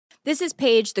This is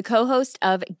Paige, the co-host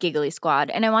of Giggly Squad,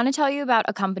 and I want to tell you about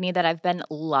a company that I've been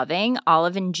loving,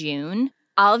 Olive & June.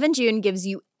 Olive & June gives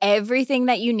you everything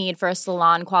that you need for a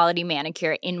salon-quality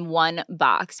manicure in one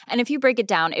box. And if you break it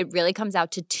down, it really comes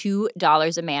out to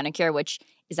 $2 a manicure, which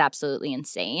is absolutely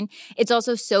insane. It's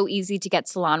also so easy to get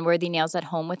salon-worthy nails at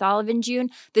home with Olive & June.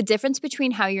 The difference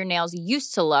between how your nails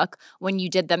used to look when you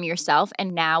did them yourself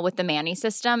and now with the Mani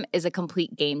system is a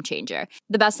complete game changer.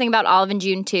 The best thing about Olive &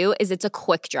 June, too, is it's a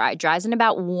quick dry. Dries in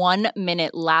about 1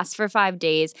 minute, lasts for 5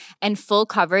 days, and full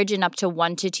coverage in up to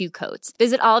 1 to 2 coats.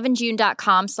 Visit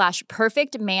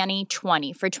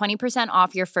oliveandjune.com/perfectmani20 for 20%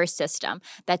 off your first system.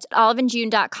 That's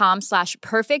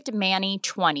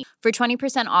oliveandjune.com/perfectmani20 for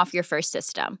 20% off your first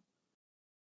system.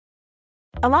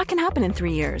 A lot can happen in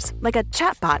 3 years, like a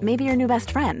chatbot may be your new best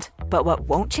friend. But what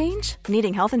won't change?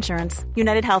 Needing health insurance.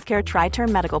 United Healthcare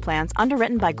Tri-Term Medical Plans,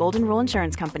 underwritten by Golden Rule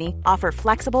Insurance Company, offer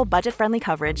flexible, budget-friendly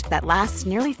coverage that lasts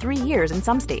nearly 3 years in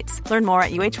some states. Learn more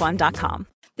at uh1.com.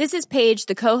 This is Paige,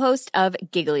 the co-host of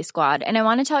Giggly Squad, and I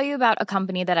want to tell you about a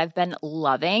company that I've been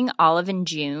loving, Olive &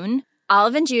 June.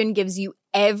 Olive & June gives you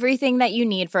everything that you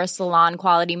need for a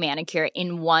salon-quality manicure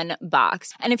in one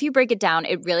box. And if you break it down,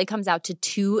 it really comes out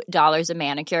to $2 a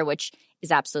manicure, which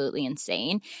is absolutely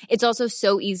insane. It's also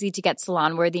so easy to get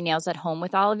salon-worthy nails at home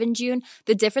with Olive & June.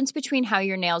 The difference between how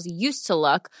your nails used to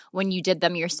look when you did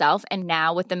them yourself and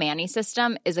now with the Mani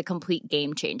system is a complete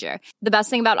game changer. The best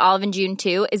thing about Olive & June,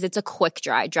 too, is it's a quick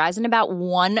dry. Dries in about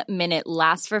 1 minute,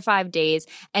 lasts for 5 days,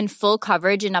 and full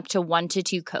coverage in up to 1 to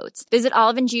 2 coats. Visit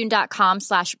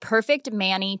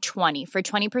oliveandjune.com/perfectmani20 for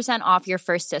 20% off your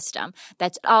first system.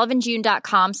 That's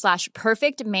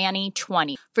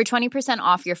oliveandjune.com/perfectmani20 for 20%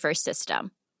 off your first system.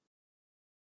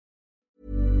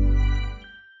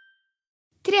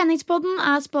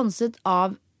 Treningspodden sponset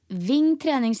av Ving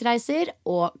treningsreiser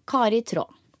og Kari Traa.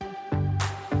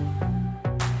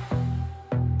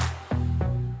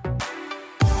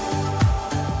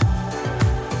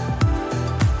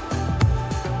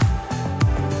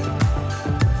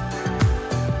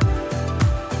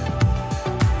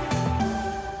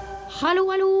 Hallo,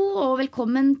 og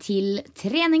velkommen til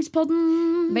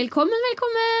Treningspodden. Velkommen.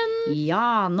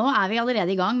 Ja, nå vi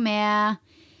allerede I gang med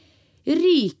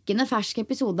rykende fersk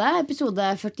episode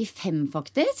 45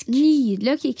 faktisk.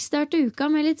 Nydelig å kickstarte uka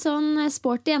med litt sånn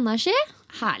sporty energi.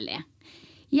 Herlig.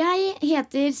 Jeg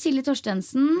heter Silje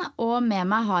Torstensen, og med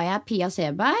meg har jeg Pia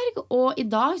Seberg, og I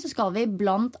dag så skal vi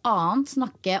blant annet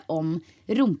snakke om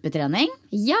rumpetrening.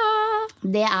 Ja!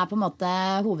 Det på en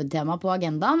måte hovedtema på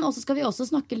agendaen, og så skal vi også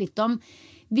snakke litt om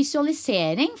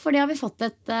visualisering, for det har vi fått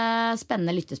et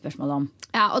spennende lyttespørsmål om.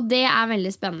 Ja, og det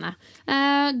veldig spennende.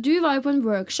 Du var jo på en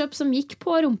workshop som gikk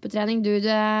på rumpetrening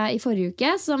I forrige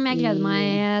uke, som jeg gleder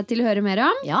meg til å høre mer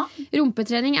om. Ja.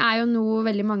 Rumpetrening jo noe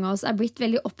veldig mange av oss blitt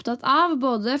veldig opptatt av,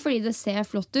 både fordi det ser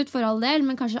flott ut for all del,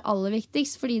 men kanskje aller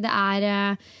viktigst fordi det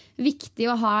viktig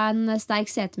å ha en sterk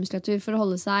setemuskulatur for å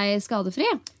holde seg skadefri.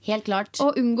 Helt klart.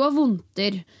 Og unngå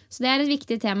vondter. Så det et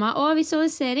viktig tema. Og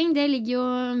visualisering, det ligger jo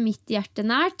mitt hjerte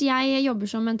nært. Jeg jobber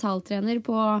som mentaltrener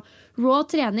på Raw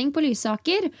trening på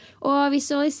Lysaker. Og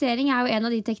visualisering jo en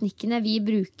av de teknikkene vi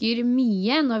bruker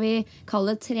mye når vi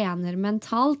kaller trener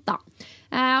mentalt, da.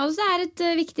 Og så et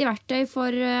viktig verktøy for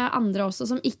andre også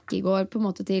som ikke går på en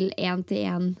måte til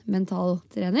 1-til-1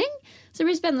 mentaltrening. Så det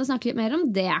blir spennende å snakke litt mer om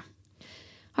det.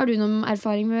 Har du noen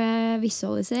erfaring med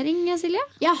visualisering, Silje?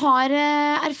 Jeg har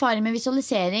erfaring med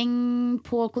visualisering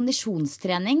på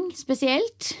kondisjonstrening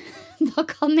spesielt. Da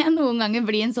kan jeg noen ganger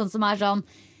bli en sånn som sånn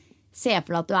se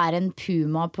for deg at du en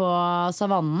puma på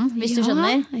savannen, hvis du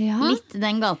skjønner. Ja. Litt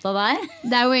den gata der.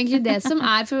 Det jo egentlig det som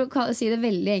for å si det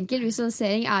veldig enkelt.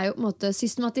 Visualisering jo på en måte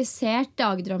systematisert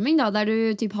dagdrømming, da, der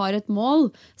du typ har et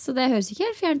mål. Så det høres ikke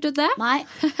helt fjernt ut, det. Nei,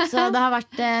 så det har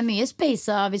vært mye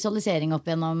space av visualisering opp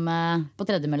gjennom på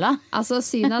tredemølla. Altså,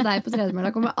 synet av deg på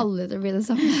tredemølla kommer aldri til å bli det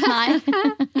samme. Nei.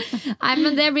 Nei,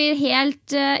 men det blir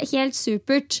helt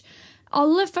supert.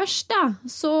 Aller først da,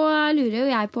 så lurer jo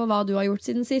jeg på hva du har gjort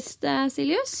siden sist,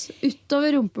 Siljus,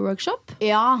 utover rumpeworkshop.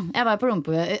 Ja, jeg var på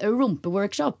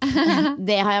rumpeworkshop.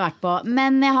 Det har jeg vært på.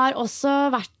 Men jeg har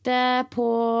også vært jeg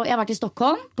har vært I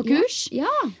Stockholm på kurs. Ja.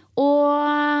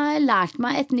 Og lært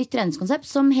meg et nytt treningskonsept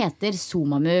som heter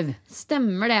Zuma Move.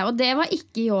 Stemmer det, og det var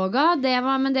ikke yoga,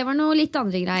 men det var noe litt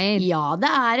andre greier. Ja, det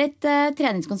et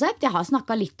treningskonsept. Jeg har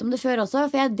snakket litt om det før også,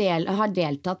 for jeg har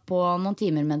deltatt på noen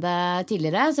timer med det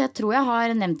tidligere, så jeg tror jeg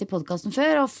har nevnt det I podcasten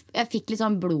før, og jeg fikk litt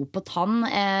sånn blod på tann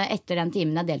etter den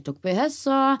timen jeg deltok på I høst,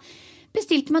 så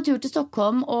bestilte meg tur til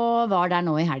Stockholm og var der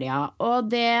nå i helga. Og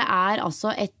det er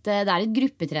altså et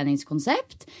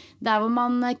gruppetreningskonsept der hvor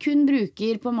man kun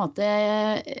bruker på en måte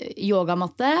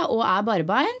yogamatte og er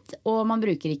barbeint, og man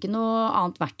bruker ikke noe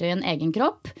annet verktøy enn egen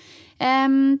kropp.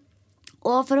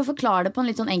 Og for å forklare det på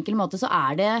en litt sånn enkel måte, så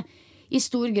er det i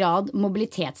stor grad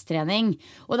mobilitetstrening.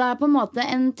 Og det er på en måte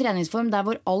en treningsform der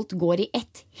hvor alt går i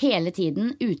ett hele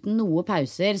tiden uten noe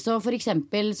pauser. Så for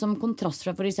eksempel, som kontrast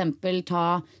fra for eksempel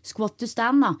ta squat to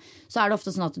stand, da, så er det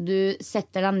ofte sånn at du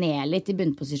setter deg ned litt i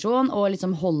bunnposisjon og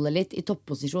liksom holder litt i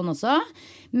topposisjon også.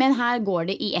 Men her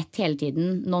går det i ett hele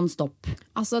tiden, non-stop.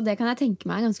 Altså, det kan jeg tenke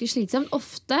meg er ganske slitsomt.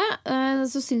 Ofte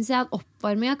så synes jeg at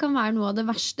oppvarmingen kan være noe av det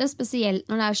verste, spesielt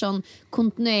når det er sånn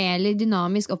kontinuerlig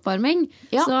dynamisk oppvarming.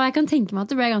 Ja. Så jeg kan tenke meg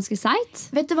at det ble ganske seit.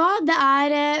 Vet du hva? Det er,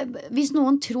 hvis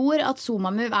noen tror at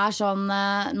Zumba-move er sånn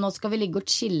nå skal vi ligge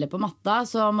og chille på matta,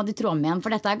 så må de tro om igjen,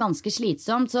 for dette er ganske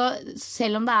slitsomt. Så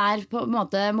selv om det er på en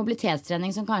måte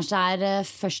mobilitetstrening som kanskje er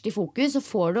først i fokus, så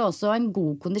får du også en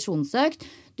god kondisjonsøkt.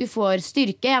 Du får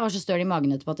styrke, jeg var så støl i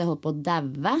magen etterpå at jeg holdt på å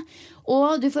daue.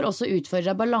 Og du får også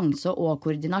utfordret balanse og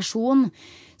koordinasjon.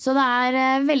 Så det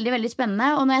er veldig, veldig spennende.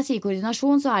 Og når jeg sier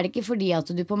koordinasjon, så er det ikke fordi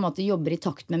at du på en måte jobber i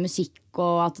takt med musikk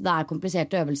og at det er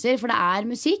kompliserte øvelser. For det er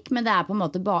musikk, men det er på en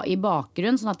måte i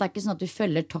bakgrunn, sånn at det er ikke sånn at du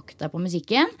følger takta på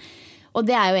musikken. Og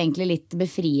det er jo egentlig litt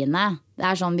befriende. Det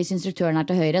er sånn, hvis instruktøren er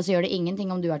til høyre, så gjør det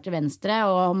ingenting om du er til venstre.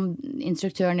 Og om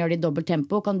instruktøren gjør det i dobbelt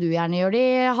tempo, kan du gjerne gjøre det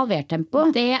i halvert tempo.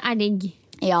 Det er digg.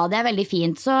 Ja, det er veldig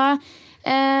fint. Så,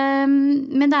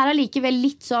 men det er allikevel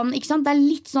litt sånn, ikke sant? Det er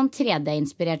litt sånn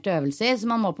 3D-inspirerte øvelser, så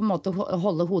man må på en måte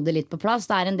holde hodet litt på plass.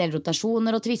 Det er en del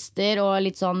rotasjoner og twister og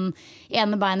litt sånn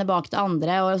ene beinet bak det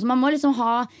andre. Så man må liksom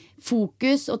ha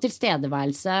fokus og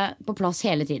tilstedeværelse på plass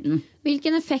hele tiden.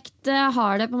 Hvilken effekt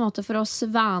har det på en måte for oss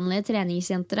vanlige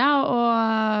treningsjenter å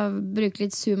bruke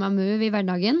litt Zumba-move i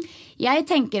hverdagen? Jeg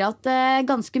tenker at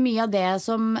ganske mye av det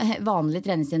som vanlige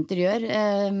treningsjenter gjør,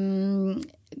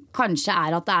 kanskje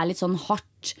er at det er litt sånn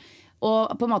hardt.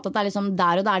 Og på en måte at det er liksom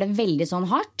der og da er det veldig sånn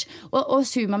hardt. Og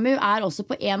Zumba-move er også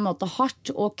på en måte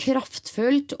hardt og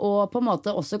kraftfullt og på en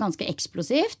måte også ganske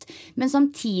eksplosivt, men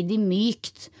samtidig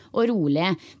mykt og rolig.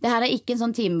 Det her er ikke en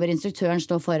sånn time hvor instruktøren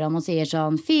står foran og sier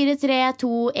sånn 4, 3,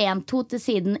 2, 1, 2 til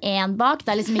siden, 1 bak.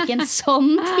 Det er liksom ikke en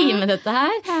sånn time dette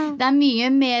her. Det er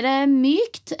mye mer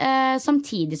mykt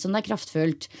samtidig som det er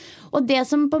kraftfullt. Og det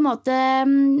som på en måte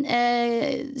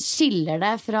skiller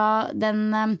det fra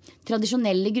den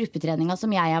tradisjonelle gruppetreninga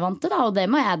som jeg er vant til, da, og det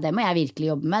må jeg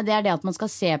virkelig jobbe med, det er det at man skal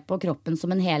se på kroppen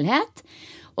som en helhet.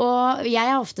 Og jeg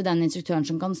er ofte den instruktøren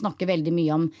som kan snakke veldig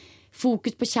mye om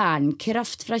fokus på kjernen,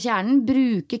 kraft fra kjernen,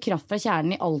 bruke kraft fra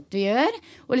kjernen i alt vi gjør,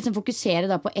 og liksom fokusere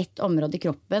da på ett område i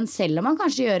kroppen, selv om man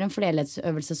kanskje gjør en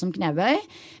flerleddsøvelse som knebøy.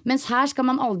 Mens her skal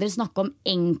man aldri snakke om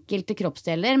enkelte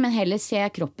kroppsdeler, men heller se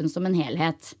kroppen som en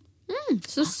helhet.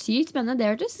 Så sykt spennende, det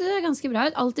hørtes ganske bra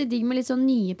ut. Alltid digg med litt sånn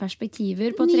nye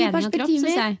perspektiver på trening og kropp,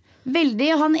 synes jeg. Veldig,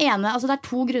 han ene, altså det er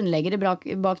 2 grunnleggere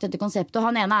bak dette konseptet, og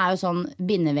han ene er jo sånn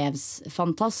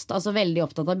bindevevsfantast, altså veldig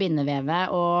opptatt av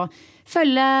bindevevet og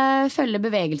følge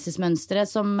bevegelsesmønstre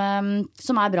som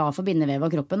er bra for bindevevet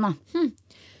og kroppen da.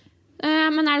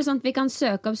 Men er det sånn at vi kan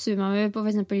søke opp Zumba-move på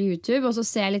for eksempel YouTube og så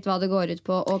se litt hva det går ut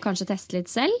på og kanskje teste litt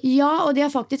selv? Ja, og de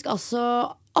har faktisk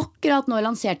akkurat nå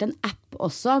lansert en app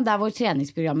også, der hvor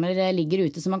treningsprogrammer ligger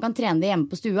ute, så man kan trene det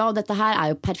hjemme på stua, og dette her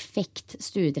er jo perfekt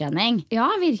stuetrening. Ja,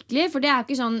 virkelig, for det er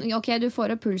ikke sånn, ok, du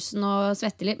får opp pulsen og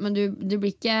svetter litt, men du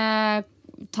blir ikke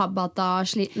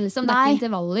Tabata-sliten, liksom. Det er ikke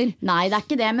intervaller. Nei, det er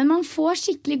ikke det, men man får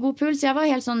skikkelig god puls. Jeg var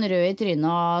helt sånn rød i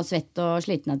trynet og svett og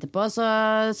sliten etterpå,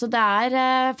 så det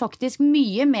er faktisk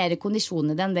mye mer kondisjon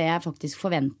i det enn det jeg faktisk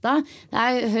forventet. Det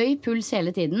er høy puls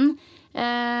hele tiden.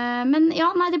 Men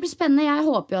ja, nei, det blir spennende. Jeg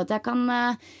håper jo at jeg kan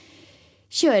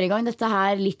kjøre i gang dette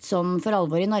her litt sånn for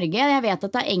alvor i Norge. Jeg vet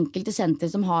at det er enkelte senter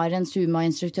som har en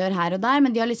Zumba-instruktør her og der,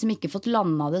 men de har liksom ikke fått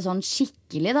landet det sånn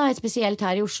skikkelig da, spesielt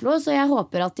her i Oslo, så jeg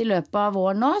håper at i løpet av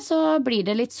våren nå så blir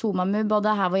det litt Zumba-move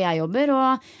både her hvor jeg jobber,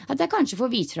 og at jeg kanskje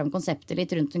får vise frem konseptet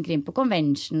litt rundt omkring på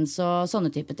conventions og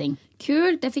sånne type ting.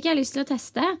 Kult, det fikk jeg lyst til å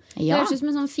teste. Det høres ut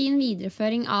som en sånn fin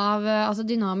videreføring av altså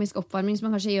dynamisk oppvarming som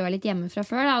man kanskje gjør litt hjemme fra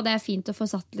før da, og det er fint å få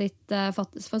satt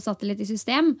det litt i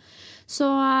system. Så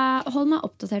hold meg meg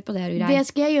oppdatert på det. Rugrei. Det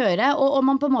skal jeg gjøre, og om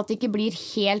man på en måte ikke blir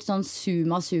helt sånn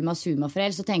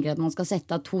suma-frelst, så tenker jeg at man skal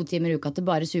sette av 2 timer i uka til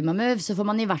bare Suma-move, så får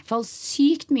man i hvert fall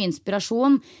sykt mye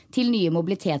inspirasjon til nye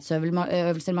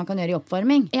mobilitetsøvelser man kan gjøre i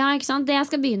oppvarming. Ja, ikke sant? Det jeg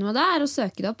skal begynne med da, er å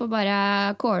søke det opp og bare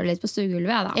kåle litt på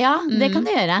stuegulvet. Da. Ja, det kan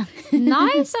du gjøre.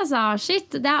 Nice, altså. Shit.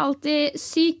 Det er alltid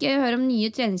sykt gøy å høre om nye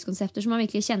treningskonsepter som man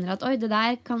virkelig kjenner at oi, det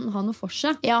der kan ha noe for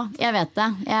seg. Ja, jeg vet det.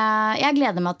 Jeg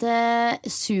gleder meg til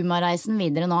Suma-reisen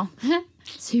videre nå.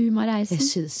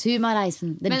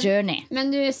 Suma-reisen. The journey.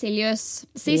 Men du, Siljus,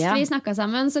 sist vi snakket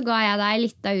sammen, så ga jeg deg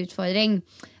litt av utfordring.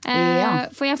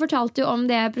 For jeg fortalte jo om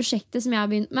det prosjektet som jeg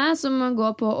har begynt med, som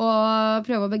går på å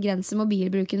prøve å begrense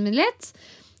mobilbruken min litt.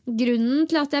 Grunnen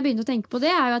til at jeg begynte å tenke på det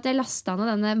er jo at jeg lastet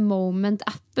ned denne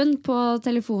Moment-appen på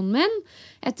telefonen min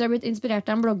etter å ha blitt inspirert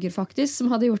av en blogger faktisk som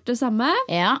hadde gjort det samme.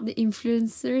 The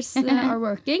influencers are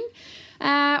working.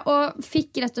 Og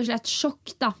fikk rett og slett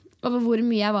sjokk da over hvor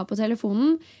mye jeg var på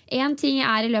telefonen. En ting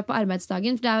er i løpet av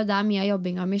arbeidsdagen, for det er jo der mye av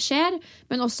jobbinga mi skjer,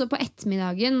 men også på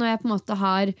ettermiddagen når jeg på en måte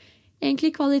har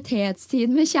egentlig kvalitetstid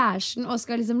med kjæresten og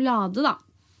skal liksom lade da.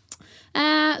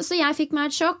 Så jeg fikk meg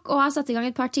et sjokk og har satt i gang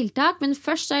et par tiltak. Men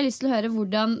først har jeg lyst til å høre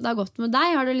hvordan det har gått med deg.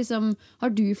 Har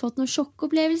du fått noen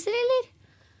sjokkopplevelser, eller?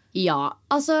 Ja,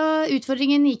 altså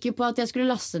utfordringen gikk jo på at jeg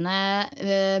skulle laste ned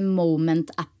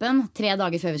Moment-appen 3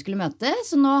 dager før vi skulle møte.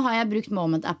 Så nå har jeg brukt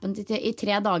Moment-appen i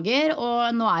 3 dager.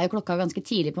 Og nå er jo klokka ganske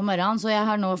tidlig på morgenen, så jeg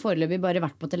har nå foreløpig bare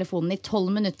vært på telefonen i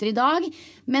 12 minutter i dag.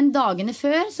 Men dagene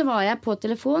før så var jeg på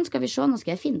telefon. Skal vi se, nå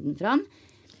skal jeg finne den fram.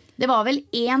 Det var vel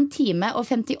 1 time og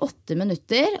 58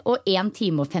 minutter og 1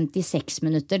 time og 56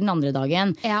 minutter den andre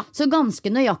dagen. Ja. Så ganske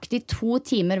nøyaktig 2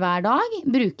 timer hver dag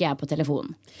bruker jeg på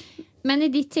telefonen. Men i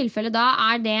ditt tilfelle da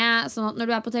er det sånn at når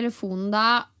du er på telefonen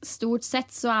da, stort sett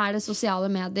så er det sosiale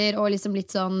medier og liksom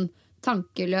litt sånn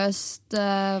tankeløst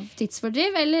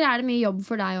tidsfordriv, eller er det mye jobb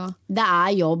for deg også? Det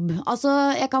er jobb. Altså,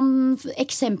 jeg kan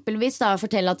eksempelvis da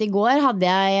fortelle at i går hadde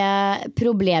jeg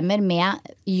problemer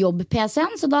med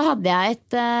jobb-PC-en, så da hadde jeg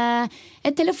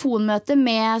et telefonmøte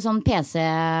med sånn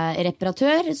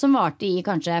PC-reparatør som varte i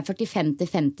kanskje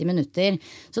 45-50 minutter.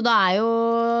 Så da er jo,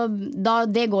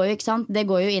 det går jo, ikke sant? Det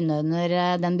går jo inn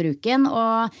under den bruken,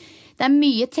 og det er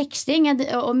mye teksting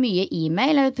og mye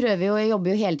e-mail. Jeg jobber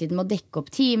jo hele tiden med å dekke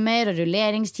opp timer og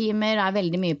rulleringstimer. Det er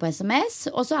veldig mye på SMS.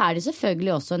 Og så er det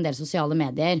selvfølgelig også en del sosiale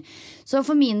medier. Så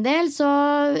for min del,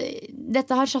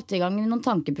 dette har satt i gang noen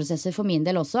tankeprosesser for min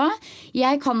del også.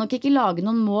 Jeg kan nok ikke lage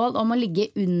noen mål om å ligge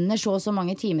under så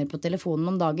mange timer på telefonen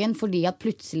om dagen, fordi at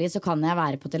plutselig så kan jeg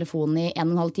være på telefonen i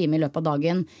 1,5 time i løpet av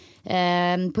dagen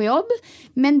på jobb.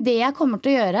 Men det jeg kommer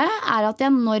til å gjøre er at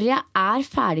når jeg er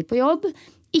ferdig på jobb,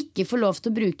 ikke får lov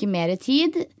til å bruke mer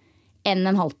tid enn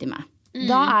en halvtime.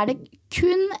 Da er det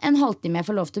kun en halvtime jeg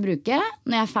får lov til å bruke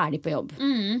når jeg er ferdig på jobb.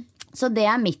 Så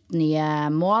det er mitt nye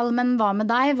mål. Men hva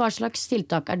med deg? Hva slags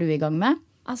tiltak er du i gang med?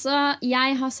 Altså,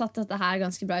 jeg har satt dette her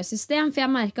ganske bra i system, for jeg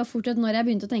merket fort at når jeg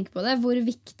begynte å tenke på det, hvor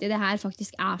viktig det her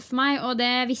faktisk er for meg, og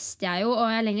det visste jeg jo, og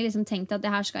jeg har lenge liksom tenkt at det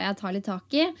her skal jeg ta litt tak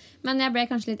i, men jeg ble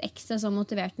kanskje litt ekstra så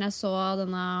motivert når jeg så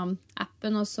denne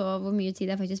appen og så hvor mye tid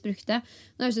jeg faktisk brukte.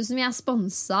 Nå høres det ut som jeg er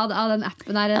sponset av den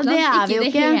appen her, det er vi jo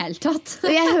ikke. Det hele tatt.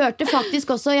 Jeg hørte faktisk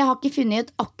også, jeg har ikke funnet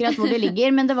ut akkurat hvor det ligger,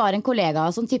 men det var en kollega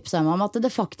som tipset meg om at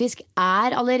det faktisk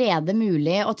er allerede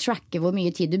mulig å tracke hvor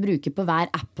mye tid du bruker på hver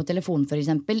app på telefonen for eksempel,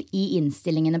 i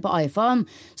innstillingene på iPhone.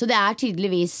 Så det er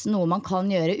tydeligvis noe man kan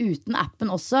gjøre uten appen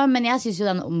også, men jeg synes jo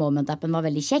den Moment-appen var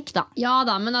veldig kjekk da. Ja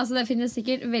da, men altså, det finnes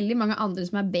sikkert veldig mange andre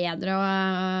som er bedre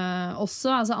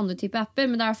også, altså andre typer apper,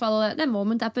 men det er i hvert fall den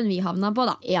Moment-appen vi havna på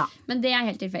da. Ja. Men det er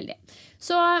helt tilfeldig.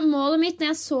 Så målet mitt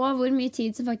når jeg så hvor mye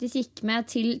tid som faktisk gikk med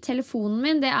til telefonen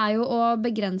min, det er jo å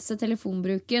begrense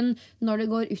telefonbruken når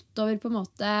det går utover på en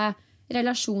måte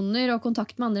relasjoner og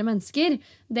kontakt med andre mennesker.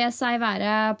 Det seg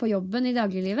være på jobben i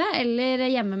dagliglivet eller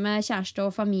hjemme med kjæreste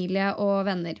og familie og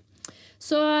venner.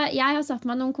 Så jeg har satt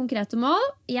meg noen konkrete mål.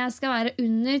 Jeg skal være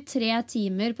under 3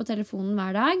 timer på telefonen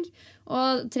hver dag.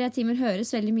 Og 3 timer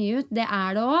høres veldig mye ut. Det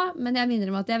er det også, men jeg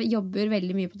minner om at jeg jobber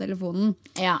veldig mye på telefonen.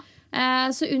 Ja.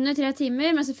 Så under 3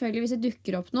 timer, men selvfølgelig hvis det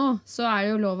dukker opp noe, så er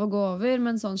det jo lov å gå over,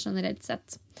 men sånn generelt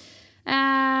sett.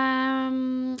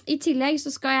 I tillegg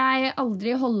så skal jeg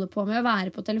aldri holde på med å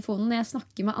være på telefonen når jeg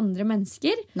snakker med andre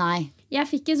mennesker. Nei. Jeg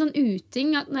fikk en sånn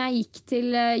uting at når jeg gikk til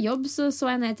jobb så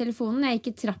jeg ned i telefonen. Jeg gikk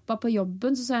i trappa på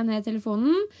jobben så jeg ned i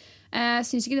telefonen.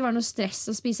 Synes ikke det var noe stress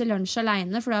å spise lunsj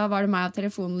alene, for da var det meg og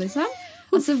telefonen liksom.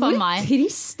 Altså hvor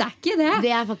trist er ikke det?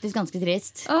 Det er faktisk ganske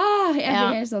trist. Jeg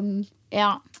blir helt sånn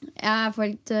Ja. Jeg får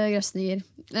litt grøsninger.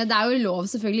 Det er jo lov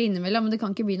selvfølgelig innimellom, men det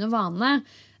kan ikke bli noe vane.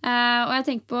 Og jeg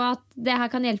tenker på at det her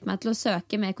kan hjelpe meg til å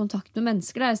søke mer kontakt med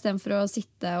mennesker da, i stedet for å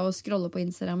sitte og scrolle på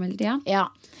Instagram hele tiden.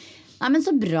 Ja. Nei, men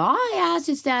så bra. Jeg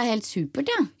synes det helt supert,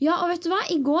 ja. Ja, og vet du hva?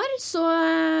 I går, så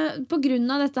på grunn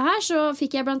av dette her, så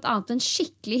fikk jeg blant annet en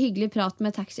skikkelig hyggelig prat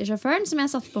med taxisjåføren som jeg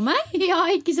satt på med. Ja,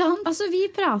 ikke sant? Altså, vi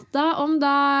pratet om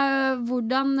da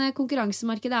hvordan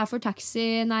konkurransemarkedet for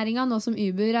taxinæringen, nå som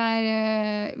Uber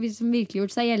liksom virkelig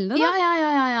gjort seg gjeldende. Da.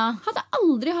 Ja. Hadde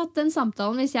aldri hatt den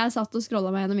samtalen hvis jeg satt og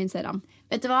scrollet meg gjennom Instagram.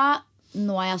 Vet du hva?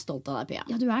 Nå jeg stolt av deg, Pia.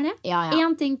 Ja, du det? Ja.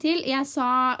 En ting til. Jeg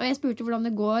spurte hvordan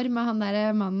det går med han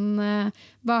der mannen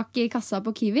bak i kassa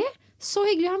på Kiwi. Så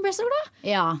hyggelig, han ble så glad.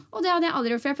 Ja. Og det hadde jeg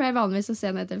aldri gjort, for jeg pleier vanligvis å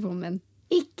se ned i telefonen min.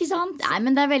 Ikke sant? Nei,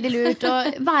 men det veldig lurt å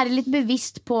være litt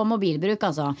bevisst på mobilbruk,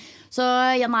 altså. Så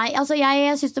ja, nei, altså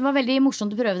jeg synes det var veldig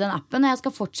morsomt å prøve den appen, og jeg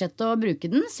skal fortsette å bruke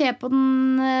den. Se på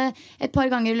den et par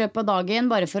ganger i løpet av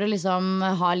dagen, bare for å liksom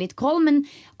ha litt koll. Men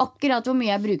akkurat hvor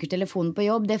mye jeg bruker telefonen på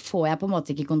jobb, det får jeg på en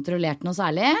måte ikke kontrollert noe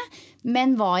særlig.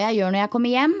 Men hva jeg gjør når jeg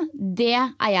kommer hjem, det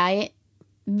jeg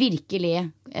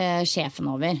virkelig sjefen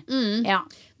over. Ja.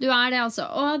 Du det altså.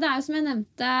 Og det jo som jeg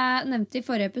nevnte i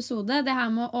forrige episode, det her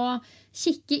med å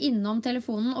kikke innom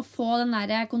telefonen og få den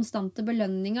der konstante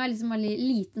belønninga, liksom en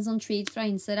liten sånn treat fra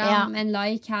Instagram, en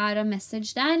like her og en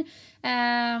message der.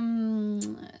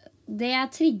 Det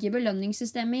trigger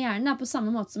belønningssystemet i hjernen på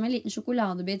samme måte som en liten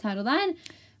sjokoladebit her og der.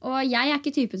 Og jeg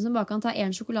ikke typen som bare kan ta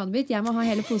en sjokoladebit. Jeg må ha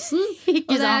hele posen.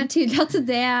 Og det tydelig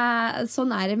at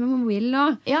sånn det med mobilen nå.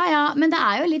 Ja, men det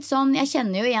jo litt sånn. Jeg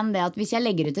kjenner jo igjen det at hvis jeg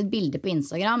legger ut et bilde på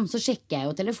Instagram, så sjekker jeg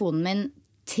jo telefonen min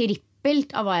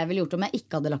trippelt av hva jeg ville gjort om jeg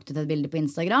ikke hadde lagt ut et bilde på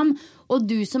Instagram. Og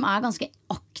du som ganske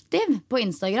aktiv på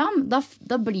Instagram,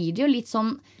 da blir det jo litt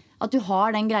sånn at du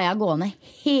har den greia gående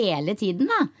hele tiden,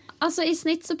 da. Altså I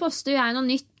snitt så poster jeg noe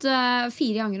nytt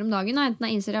 4 ganger om dagen, enten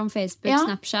Instagram, Facebook,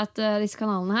 Snapchat, disse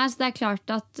kanalene her. Så det klart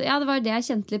at, det var det jeg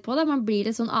kjente litt på da. Man blir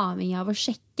litt sånn avhengig av å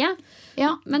sjekke.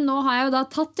 Ja. Men nå har jeg jo da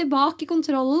tatt tilbake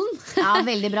kontrollen. Ja,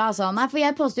 veldig bra, altså. Nei, for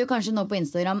jeg poster jo kanskje nå på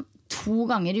Instagram 2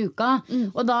 ganger i uka.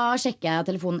 Og da sjekker jeg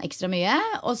telefonen ekstra mye.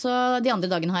 Og så de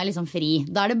andre dagene har jeg liksom fri.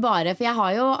 Da det bare, for jeg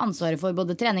har jo ansvaret for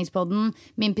både treningspodden,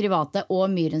 min private og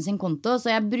Myren sin konto.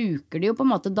 Så jeg bruker det jo på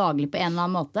en måte daglig på en eller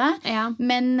annen måte. Ja.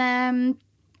 Men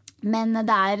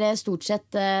det stort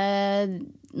sett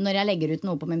når jeg legger ut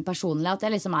noe på min personlige, at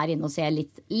jeg liksom inne og ser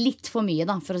litt for mye,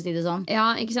 da, for å si det sånn.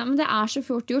 Ja, ikke sant, men det så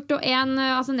fort gjort. Og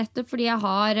altså nettopp fordi jeg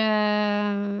har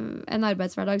en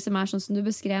arbeidshverdag som sånn som du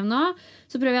beskrev nå,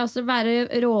 så prøver jeg også å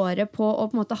være råere på å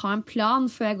på en måte ha en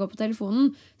plan før jeg går på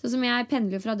telefonen. Så som jeg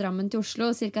pendler fra Drammen til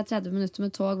Oslo, ca. 30 minutter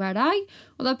med tog hver dag.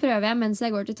 Og da prøver jeg mens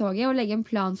jeg går til toget å legge en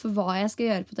plan for hva jeg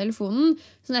skal gjøre på telefonen,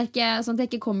 sånn at jeg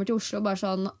ikke kommer til Oslo bare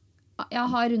sånn, jeg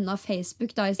har rundet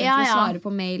Facebook da, i stedet for å svare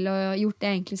på mail og gjort det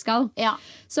jeg egentlig skal. Ja.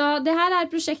 Så det her et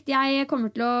prosjekt jeg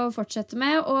kommer til å fortsette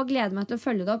med, og gleder meg til å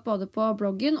følge det opp både på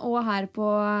bloggen og her på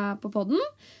podden.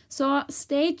 Så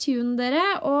stay tuned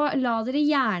dere, og la dere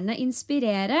gjerne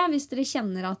inspirere hvis dere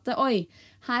kjenner at oi,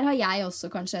 her har jeg også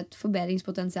kanskje et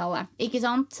forbedringspotensial. Ikke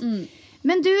sant?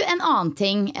 Men du, en annen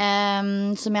ting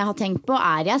som jeg har tenkt på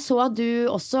jeg så at du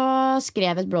også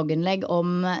skrev et blogginnlegg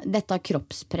om dette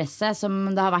kroppspresset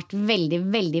som det har vært veldig,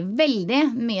 veldig, veldig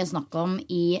mye snakk om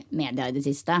i media i det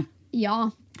siste. Ja.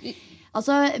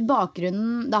 Altså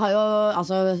bakgrunnen, det har jo,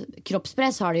 altså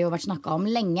kroppspress har det jo vært snakket om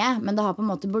lenge, men det har på en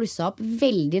måte blusset opp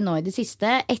veldig nå i det siste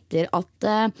etter at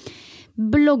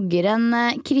bloggeren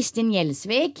Kristin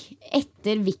Gjelsvik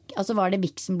altså var det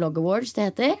Vixen Blog Awards det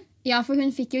heter? Ja, for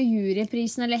hun fikk jo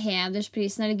juryprisen eller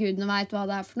hedersprisen eller gudene vet hva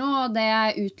det for noe, og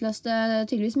det utløste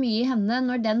tydeligvis mye i henne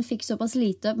når den fikk såpass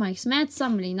lite oppmerksomhet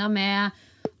sammenlignet med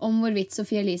om hvorvidt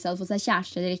Sofie Elise hadde fått seg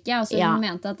kjæreste eller ikke. Altså hun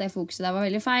mente at det fokuset der var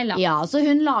veldig feil. Da. Ja, så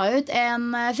hun la ut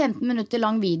en 15 minutter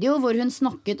lang video hvor hun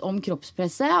snakket om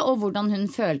kroppspresset og hvordan hun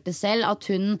følte selv at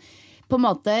hun på en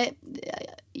måte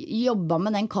jobbet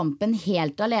med den kampen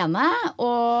helt alene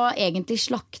og egentlig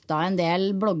slakta en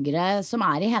del bloggere som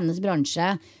i hennes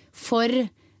bransje for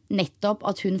nettopp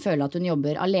at hun føler at hun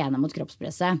jobber alene mot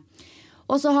kroppspresset.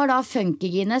 Og så har da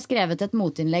Funkygine skrevet et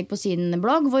motinnlegg på sin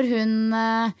blogg hvor hun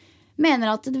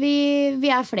mener at vi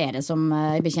flere som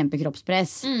bekjemper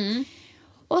kroppspress.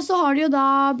 Og så har det jo da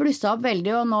blusset opp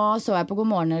veldig, og nå så jeg på God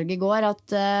morgen Norge i går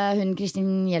at hun Kristin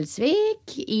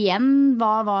Gjelsvik igjen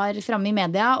var fremme i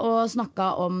media og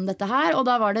snakket om dette her. Og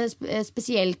da var det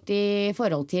spesielt i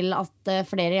forhold til at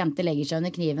flere jenter legger seg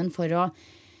under kniven for å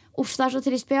uff, det så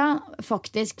trist, Pia,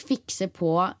 faktisk fikse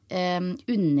på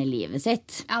underlivet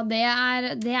sitt. Ja, det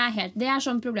er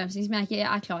sånn problemstilling som jeg ikke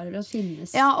er klar over at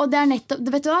finnes. Ja, og det nettopp,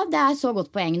 vet du hva, det så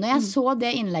godt poeng. Når jeg så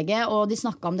det innlegget, og de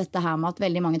snakket om dette her med at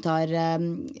veldig mange tar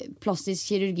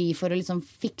plastisk kirurgi for å liksom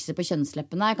fikse på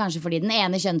kjønnsleppene, kanskje fordi den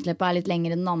ene kjønnsleppa litt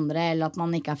lengre enn den andre, eller at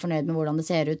man ikke fornøyd med hvordan det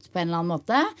ser ut på en eller annen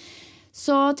måte,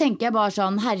 så tenker jeg bare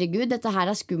sånn, herregud, dette her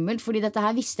skummelt, fordi dette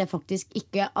her visste jeg faktisk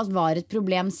ikke at var et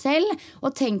problem selv.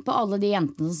 Og tenk på alle de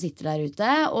jentene som sitter der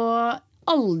ute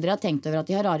og aldri har tenkt over at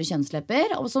de har rare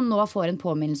kjønnslepper, og som nå får en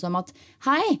påminnelse om at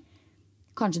hei,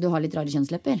 kanskje du har litt rare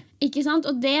kjønnslepper. Ikke sant?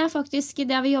 Og det faktisk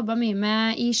det har vi jobbet mye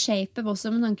med i ShapeUp også,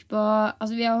 med tanke på,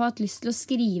 altså vi har jo hatt lyst til å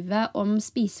skrive om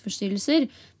spiseforstyrrelser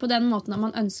på den måten at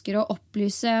man ønsker å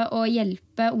opplyse og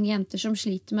hjelpe unge jenter som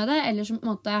sliter med det, eller som på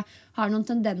en måte har noen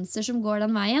tendenser som går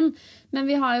den veien. Men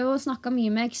vi har jo snakket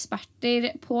mye med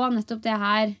eksperter på nettopp det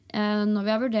her når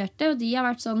vi har vurdert det, og de har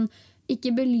vært sånn,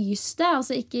 ikke belys det,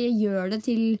 altså ikke gjør det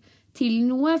til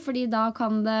noe, fordi da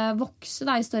kan det vokse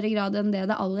da, i større grad enn det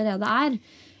allerede er.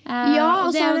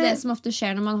 Og det jo det som ofte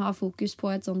skjer når man har fokus på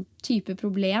et sånn type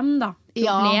problem da.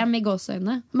 Problem i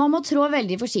gåseøyne. Man må trå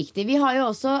veldig forsiktig. Vi har jo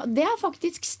også, det har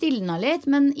faktisk stilnet litt,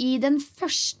 men i den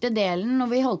første delen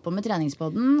når vi holdt på med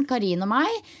treningspodden, Karin og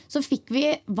meg, så fikk vi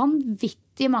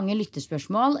vanvittig mange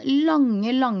lytterspørsmål,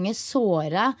 lange,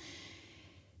 såre,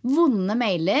 vonde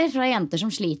mailer fra jenter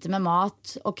som sliter med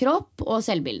mat og kropp og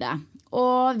selvbilde.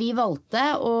 Og vi valgte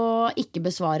å ikke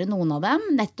besvare noen av dem,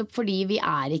 nettopp fordi vi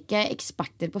ikke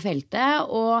eksperter på feltet,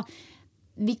 og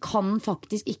vi kan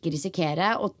faktisk ikke risikere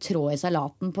å trå i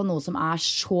salaten på noe som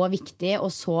så viktig og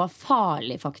så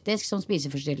farlig faktisk som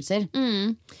spiseforstyrrelser.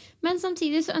 Men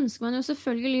samtidig så ønsker man jo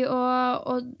selvfølgelig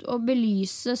å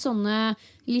belyse sånne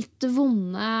litt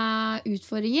vonde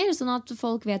utfordringer, sånn at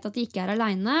folk vet at de ikke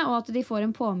alene, og at de får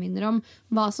en påminner om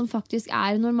hva som faktisk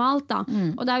normalt da.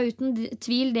 Og det uten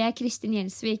tvil det Kristin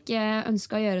Gjelsvik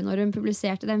ønsket å gjøre når hun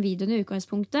publiserte den videoen i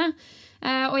utgangspunktet.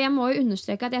 Og jeg må jo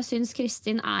understreke at jeg synes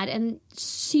Kristin en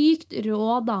sykt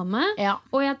rå dame,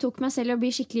 og jeg tok meg selv å bli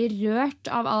skikkelig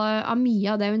rørt av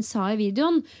mye av det hun sa i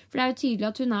videoen, for det jo tydelig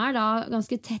at hun da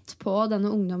ganske tett på denne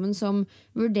ungdommen som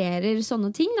vurderer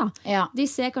sånne ting da. De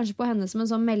ser kanskje på henne som en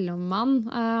sånn mellommann,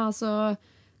 altså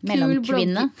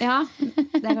mellomkvinne. Ja,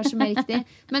 det kanskje mer riktig.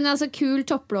 Men altså kul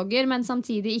toppblogger, men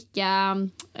samtidig ikke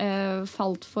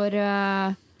falt for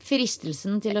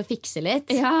fristelsen til å fikse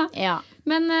litt. Ja.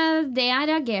 Men det jeg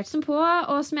reagerte som på,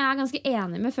 og som jeg ganske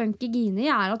enig med Funky Gini,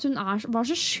 at hun var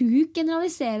så sjukt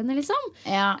generaliserende, liksom.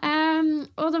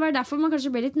 Og det var derfor man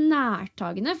kanskje ble litt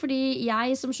nærtagende, fordi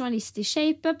jeg som journalist i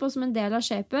ShapeUp, og som en del av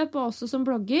ShapeUp, og også som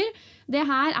blogger, det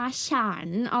her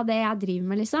kjernen av det jeg driver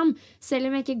med, liksom. Selv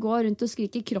om jeg ikke går rundt og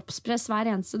skriker kroppspress hver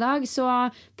eneste dag, så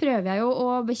prøver jeg jo å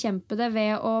bekjempe det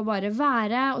ved å bare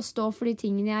være og stå for de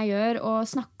tingene jeg gjør, og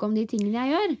snakke om de tingene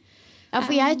jeg gjør. Ja,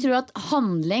 for jeg tror at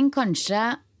handling kanskje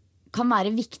kan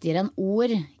være viktigere enn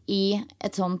ord i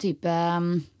et sånn type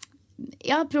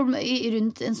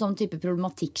rundt en sånn type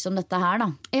problematikk som dette her da.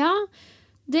 Ja,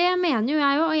 det mener jo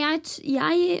jeg, og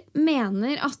jeg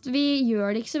mener at vi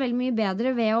gjør det ikke så veldig mye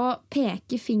bedre ved å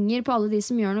peke finger på alle de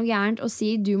som gjør noe gærent og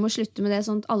si du må slutte med det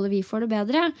sånn at alle vi får det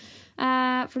bedre.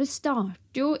 For det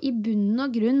starter jo i bunn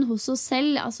og grunn hos oss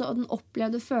selv, altså den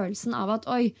opplevde følelsen av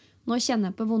at oi, nå kjenner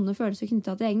jeg på vonde følelser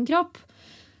knyttet til egen kropp.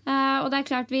 Og det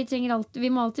klart vi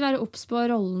må alltid være obs på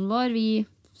rollen vår, vi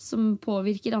som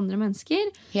påvirker andre mennesker.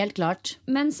 Helt klart.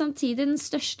 Men samtidig den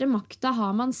største makta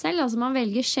har man selv. Altså man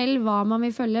velger selv hva man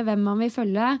vil følge, hvem man vil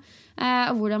følge,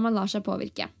 og hvordan man lar seg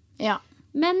påvirke. Ja.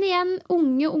 Men igjen,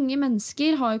 unge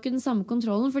mennesker har jo ikke den samme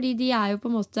kontrollen, fordi de jo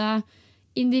på en måte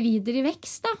individer i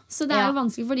vekst da. Så det jo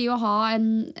vanskelig for de å ha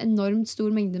en enormt stor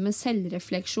mengde med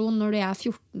selvrefleksjon når de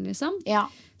 14 liksom. Ja.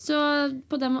 Så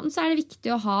på den måten så det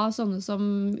viktig å ha sånne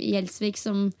som Gjelsvik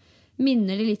som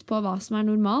minner de litt på hva som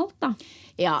normalt da.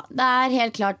 Ja, det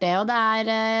helt klart det, og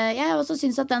det jeg også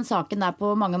synes at den saken der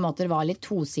på mange måter var litt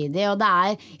tosidig, og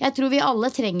jeg tror vi alle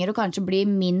trenger å kanskje bli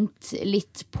minnet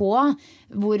litt på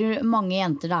hvor mange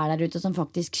jenter det der ute som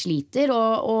faktisk sliter,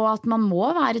 og at man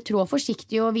må være trå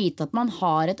forsiktig og vite at man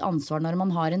har et ansvar når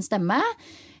man har en stemme.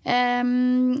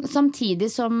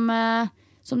 Samtidig som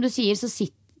du sier, så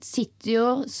sitter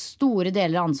jo store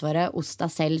deler av ansvaret hos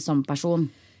deg selv som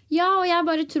person. Ja, og jeg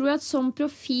bare tror at som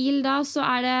profil da, så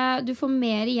det, du får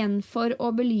mer igjen for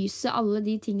å belyse alle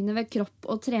de tingene ved kropp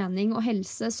og trening og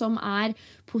helse som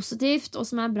positivt og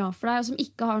som bra for deg, og som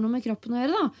ikke har noe med kroppen å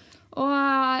gjøre da. Og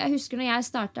jeg husker når jeg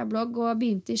startet blogg og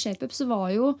begynte i ShapeUp, så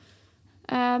var jo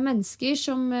mennesker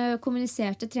som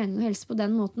kommuniserte trening og helse på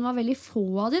den måten var veldig få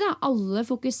av de da. Alle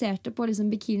fokuserte på liksom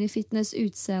bikini, fitness,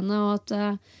 utseende, og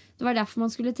at Det var derfor man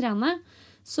skulle trene.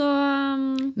 Så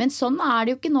Men sånn er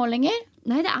det jo ikke nå lenger.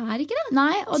 Nei, det er ikke det.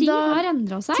 Nei, og Ting har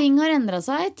endret seg. Ting har endret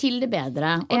seg til det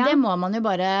bedre. Og det må man jo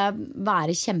bare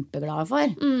være kjempeglad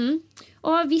for.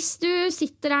 Og hvis du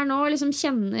sitter der nå og liksom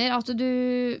kjenner at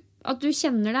du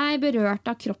kjenner deg berørt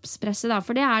av kroppspresset, da,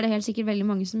 for det er det helt sikkert veldig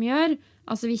mange som gjør.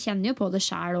 Altså, vi kjenner jo på det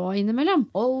selv også innimellom.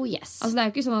 Oh yes. Altså, det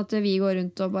er jo ikke sånn at vi går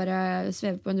rundt og bare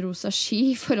svever på en rosa sky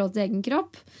i forhold til egen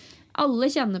kropp. Alle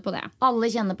kjenner på det. Alle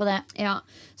kjenner på det. Ja.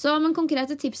 Så men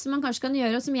konkrete tips som man kanskje kan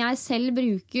gjøre, og som jeg selv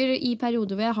bruker i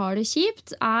perioder hvor jeg har det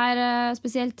kjipt, er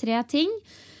spesielt 3 ting.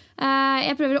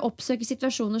 Jeg prøver å oppsøke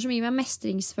situasjoner som gir meg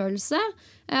mestringsfølelse,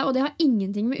 og det har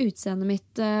ingenting med utseendet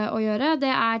mitt å gjøre.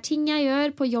 Det er ting jeg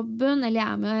gjør på jobben, eller jeg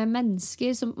er med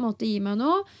mennesker som på en måte gir meg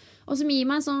noe, og som gir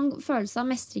meg en sånn følelse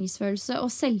av mestringsfølelse og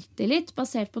selvtillit,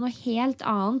 basert på noe helt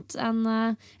annet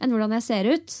enn hvordan jeg ser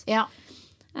ut. Ja.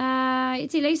 I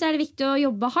tillegg så er det viktig å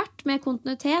jobbe hardt med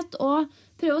kontinuitet og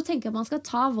prøve å tenke at man skal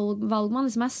ta valg man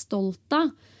liksom er stolt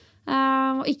av,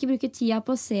 og ikke bruke tida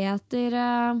på å se etter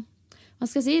hva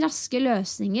skal jeg si, raske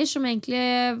løsninger som egentlig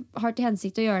har til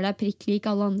hensikt å gjøre deg prikk lik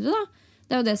alle andre da.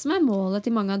 Det er jo det som er målet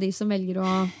til mange av de som velger å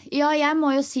Ja, jeg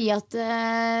må jo si at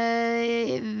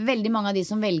veldig mange av de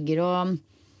som velger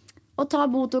å ta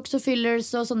botox og fillers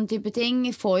og sånne type ting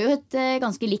får jo et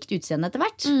ganske likt utseende etter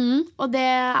hvert. Og det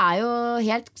er jo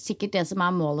helt sikkert det som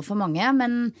er målet for mange.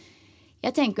 Men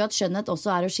jeg tenker jo at skjønnhet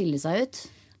også er å skille seg ut.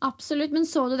 Absolutt, men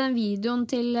så du den videoen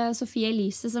til Sofie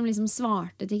Elise som liksom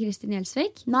svarte til Kristin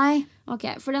Gjelsvik? Nei. Ok,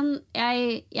 for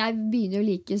jeg begynner jo å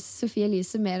like Sofie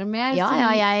Elise mer og mer. Ja,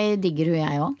 jeg digger hun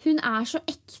jeg også. Hun er så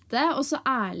ekte og så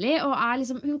ærlig, og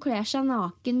liksom, hun kler seg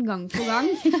naken gang på gang.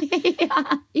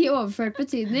 I overført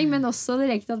betydning, men også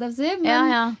direkte,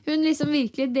 men hun liksom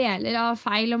virkelig deler av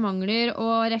feil og mangler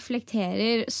og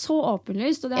reflekterer så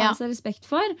åpenlyst, og det har jeg så respekt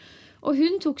for. Og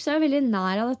hun tok seg jo veldig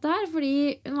nær av dette her, fordi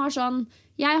hun var sånn,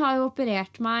 jeg har jo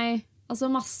operert meg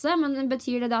masse, men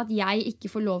betyr det da at jeg ikke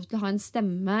får lov til å ha en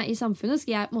stemme i samfunnet?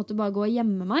 Skal jeg på en måte bare gå og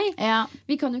gjemme meg? Ja.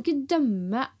 Vi kan jo ikke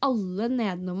dømme alle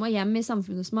nedenom og hjem i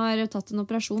samfunnet som har tatt en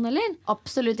operasjon, eller?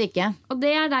 Absolutt ikke. Og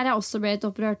det er der jeg også ble litt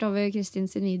opprørt over Kristin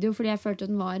sin video, fordi jeg følte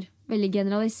den var veldig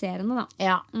generaliserende da.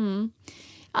 Ja.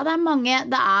 Ja, det er mange.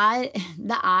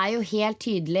 Det er jo helt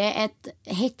tydelig et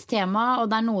hett tema,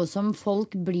 og det er noe som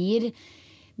folk blir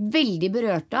veldig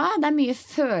berørt av. Det er mye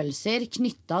følelser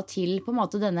knyttet til på en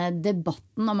måte denne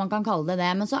debatten, om man kan kalle det det.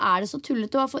 Men så er det så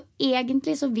tullete, for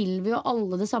egentlig så vil vi jo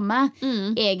alle det samme.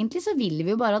 Egentlig så vil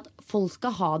vi jo bare at folk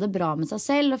skal ha det bra med seg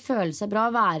selv og føle seg bra,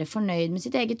 være fornøyd med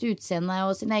sitt eget utseende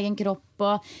og sin egen kropp.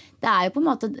 Og det er jo på en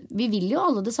måte, vi vil jo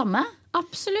alle det samme.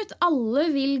 Absolutt, alle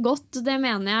vil godt, det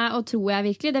mener jeg og tror jeg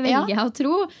virkelig, det velger jeg å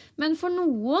tro. Men for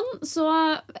noen så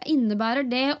innebærer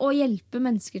det å hjelpe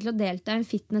mennesker til å delta i en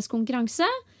fitnesskonkurranse.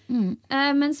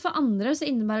 Mens for andre så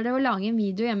innebærer det å lage en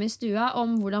video hjemme i stua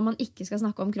om hvordan man ikke skal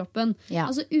snakke om kroppen.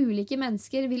 Altså ulike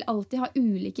mennesker vil alltid ha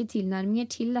ulike tilnærminger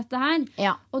til dette her.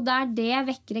 Og der det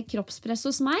vekker kroppspress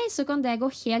hos meg, så kan det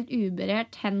gå helt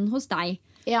uberørt hen hos deg.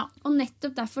 Og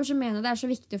nettopp derfor så mener jeg det er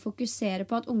så viktig å fokusere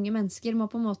på at unge mennesker må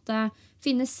på en måte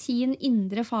finne sin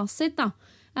indre fasit da.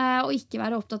 Og ikke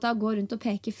være opptatt av å gå rundt og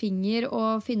peke finger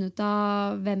og finne ut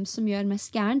av hvem som gjør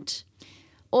mest gærent.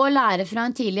 Og lære fra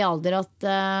en tidlig alder at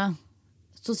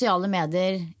sosiale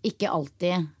medier ikke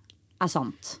alltid er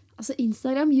sant. Altså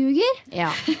Instagram ljuger.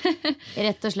 Ja,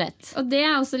 rett og slett. Og det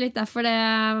er også litt derfor det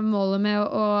målet med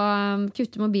å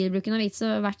kutte mobilbruken har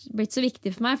blitt så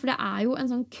viktig for meg. For det er jo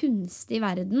en sånn kunstig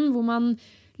verden hvor man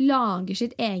lager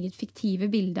sitt eget fiktive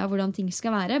bilde av hvordan ting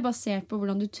skal være, basert på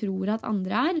hvordan du tror at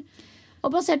andre er.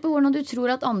 Og basert på hvordan du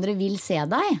tror at andre vil se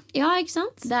deg. Ja, ikke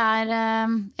sant? Det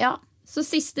er, Så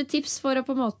siste tips for å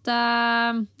på en måte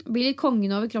bli litt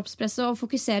kongen over kroppspresset og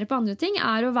fokusere på andre ting,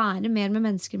 er å være mer med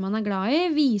mennesker man er glad i,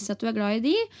 vise at du er glad i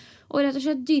de, og rett og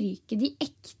slett dyrke de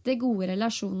ekte gode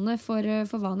relasjonene for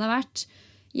hva det er verdt.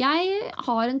 Jeg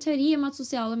har en teori om at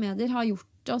sosiale medier har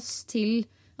gjort oss til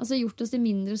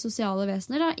mindre sosiale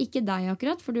vesener da. Ikke deg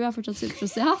akkurat, for du er fortsatt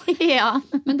supersosial.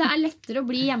 Men det er lettere å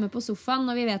bli hjemme på sofaen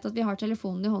når vi vet at vi har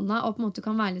telefonen i hånda og på en måte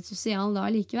kan være litt sosial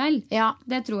da likevel.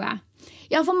 Det tror jeg.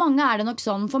 Ja, for mange er det nok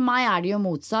sånn. For meg er det jo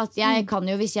motsatt. Jeg kan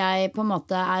jo, hvis jeg på en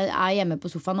måte er hjemme på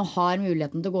sofaen og har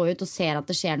muligheten til å gå ut og ser at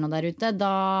det skjer noe der ute,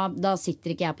 da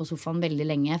sitter ikke jeg på sofaen veldig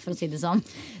lenge, for å si det sånn.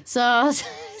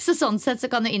 Så sånn sett så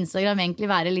kan jo Instagram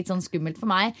egentlig være litt sånn skummelt for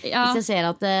meg, hvis jeg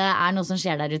ser at det er noe som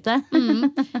skjer der ute.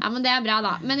 Ja, men det er bra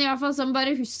da. Men i hvert fall sånn,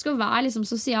 bare husk å være liksom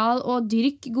sosial og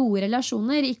dyrk gode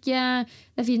relasjoner. Det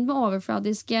er fint med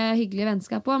overfladiske, hyggelige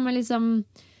vennskap også, men liksom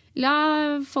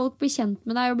La folk bli kjent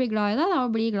med deg og bli glad i deg, da,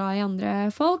 og bli glad i andre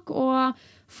folk, og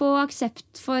få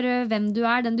aksept for hvem du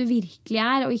er, den du virkelig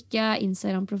er, og ikke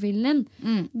Instagram-profilen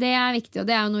din. Det er viktig, og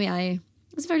det er jo noe jeg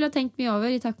selvfølgelig har tenkt mye over,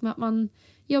 i takt med at man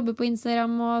jobber på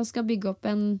Instagram og skal bygge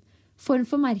opp en form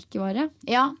for merkevare.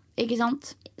 Ja, ikke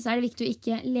sant? Så er det viktig å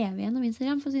ikke leve gjennom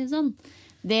Instagram, for å si det sånn.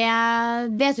 Det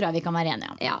tror jeg vi kan være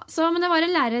enige om. Ja, men det var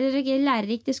en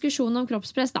lærerik diskusjon om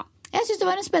kroppspress da. Jeg synes det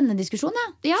var en spennende diskusjon.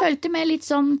 Ja. Følte med litt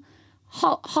sånn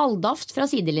halvdaft fra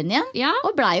sidelinjen,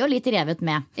 og ble jo litt revet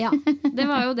med. Ja, det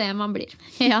var jo det man blir.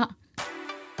 Ja.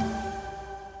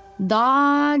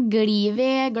 Da glir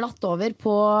vi glatt over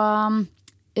på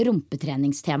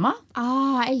rumpetreningstema.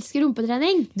 Jeg elsker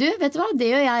rumpetrening. Du, vet du hva?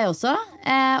 Det gjør jeg også.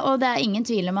 Og det er ingen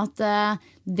tvil om at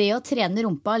det å trene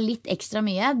rumpa litt ekstra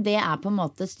mye, det er på en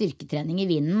måte styrketrening i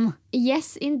vinden.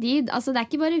 Yes, indeed. Altså, det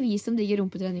er ikke bare vi som digger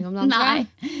rumpetrening om dagen. Nei,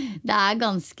 det er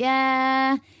ganske...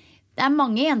 Det er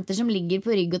mange jenter som ligger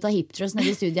på rygg og tar hip thrust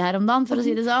nede i studiet her om dagen, for å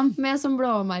si det sånn. Med sånn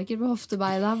blåmerker på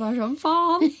hoftebeina, bare sånn,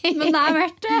 faen, men det er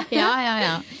verdt det. Ja.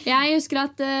 Jeg husker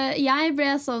at jeg ble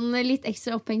sånn litt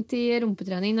ekstra opphengt i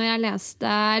rumpetrening når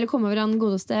jeg kom over den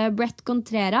godeste Brett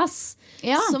Contreras,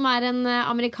 som er en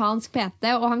amerikansk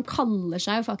PT, og han kaller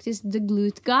seg jo faktisk The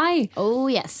Glute Guy. Oh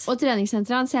yes. Og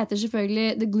treningssenteret hans heter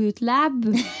selvfølgelig The Glute Lab.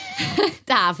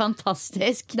 Det er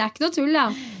fantastisk. Det er ikke noe tull, da.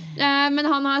 Men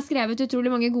han har skrevet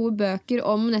utrolig mange gode bøker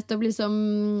om nettopp liksom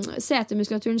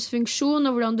setemuskulaturens funksjon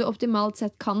og hvordan du optimalt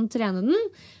sett kan trene den.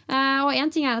 Og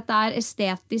en ting er at det er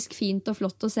estetisk fint og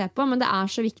flott å se på, men det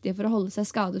er så viktig for å holde seg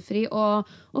skadefri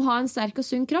og ha en sterk og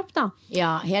sunn kropp da.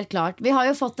 Ja, helt klart. Vi har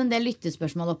jo fått en del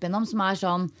lyttespørsmål opp igjennom som er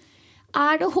sånn: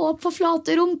 er det håp for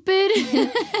flate rumper?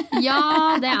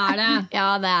 Ja, det er det. Ja,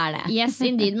 det er det. Yes,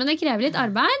 indeed. Men det krever litt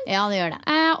arbeid. Ja, det gjør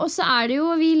det. Og så er det jo,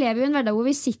 vi lever jo i en hverdag hvor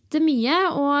vi sitter mye,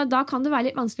 og da kan det være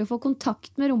litt vanskelig å få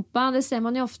kontakt med rumpa. Det ser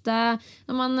man jo ofte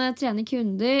når man trener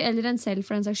kunder, eller en selv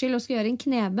for den saks skyld, og skal gjøre en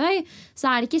knebøy,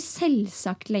 så er det ikke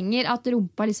selvsagt lenger at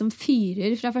rumpa liksom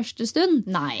fyrer fra første stund.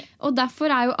 Nei. Og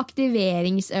derfor er jo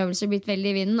aktiveringsøvelser blitt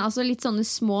veldig i vinden. Altså litt sånne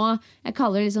små, jeg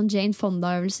kaller det litt sånn Jane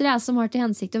Fonda-øvelser, som har til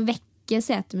hensikt å vekke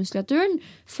setemuskulaturen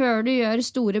før du gjør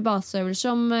store baseøvelser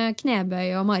som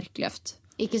knebøy og markløft.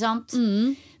 Ikke sant?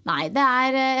 Nei, det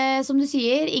er som du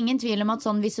sier, ingen tvil om at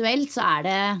sånn visuelt så er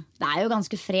det er jo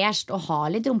ganske fresht å ha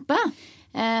litt rumpe.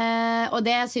 Og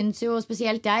det synes jo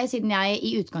spesielt jeg, siden jeg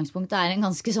i utgangspunktet er en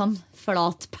ganske sånn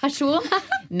flat person.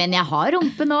 Men jeg har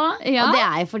rumpe nå, og det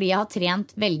er fordi jeg har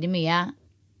trent veldig mye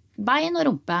bein og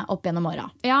rumpe opp gjennom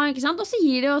året. Ja, ikke sant? Og så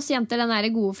gir det oss jenter den der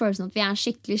gode følelsen at vi er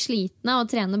skikkelig slitne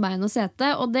og trener bein og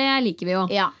sete, og det liker vi jo.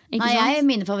 Ja.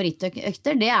 Mine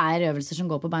favorittøkter, det er øvelser som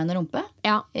går på bein og rumpe.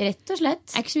 Ja. Rett og slett.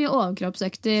 Det er ikke så mye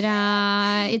overkroppsøkter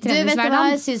i treningshverdagen. Du, vet du hva?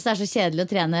 Jeg synes det er så kjedelig å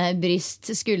trene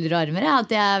bryst, skuldre og armer,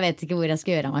 at jeg vet ikke hvor jeg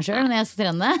skal gjøre av meg selv når jeg skal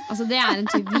trene. Altså, det er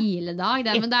en type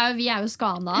hviledag, men vi er jo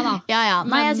skadet da. Ja.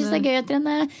 Nei, jeg synes det er gøy å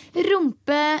trene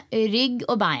rumpe, rygg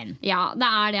og bein. Ja,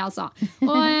 det er det altså.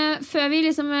 Og før vi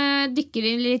liksom dykker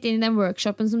litt inn i den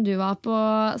workshopen som du var på,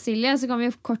 Silje, så kan vi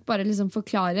kort bare liksom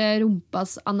forklare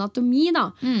rumpas anatomi da.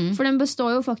 For den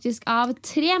består jo faktisk av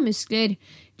 3 muskler: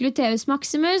 gluteus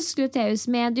maximus, gluteus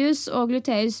medius og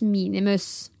gluteus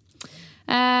minimus.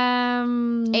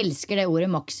 Elsker det ordet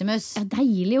maximus. Ja,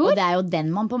 deilig ord. Og det er jo den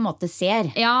man på en måte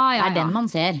ser. Ja. Det er den man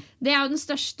ser. Det er jo den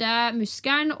største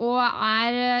muskelen og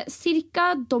er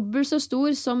cirka dobbelt så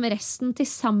stor som resten til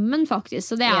sammen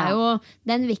faktisk. Så det er jo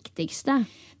den viktigste.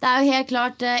 Det er jo helt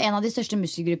klart en av de største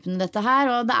muskelgruppene dette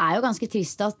her, og det er jo ganske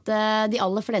trist at de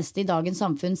aller fleste i dagens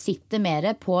samfunn sitter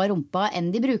mer på rumpa enn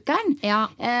de bruker den. Ja.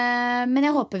 Men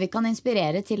jeg håper vi kan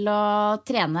inspirere til å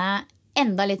trene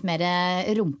enda litt mer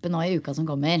rumpe nå i uka som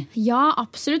kommer. Ja,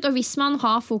 absolutt. Og hvis man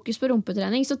har fokus på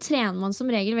rumpetrening, så trener man som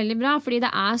regel veldig bra, fordi det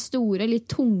er store, litt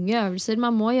tunge øvelser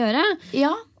man må gjøre.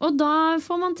 Ja. Og da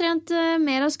får man trent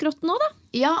mer av skrotten også, da.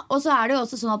 Ja, og så er det jo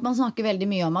også sånn at man snakker veldig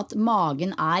mye om at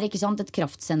magen er, ikke sant, et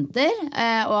kraftsenter,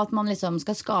 og at man liksom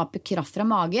skal skape kraft fra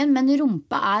magen, men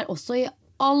rumpa er også i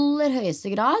aller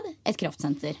høyeste grad et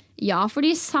kraftsenter. Ja,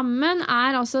 fordi sammen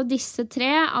er altså disse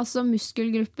 3, altså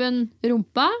muskelgruppen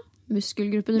rumpa,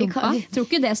 jeg tror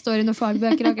ikke det står i noen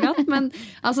fagbøker akkurat, men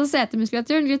altså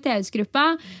setemuskulaturen,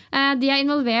 gluteusgruppa, de er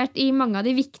involvert i mange av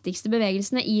de viktigste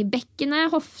bevegelsene i bekkenet,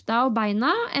 hofta og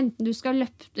beina, enten du skal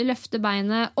løfte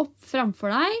beinet opp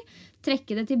framfor deg,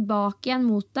 trekke det tilbake igjen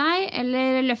mot deg,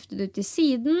 eller løfte det til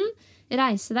siden,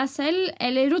 reise deg selv,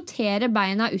 eller rotere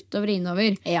beina utover og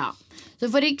innover. Ja, så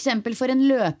for eksempel for en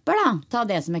løper da, ta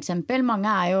det som eksempel,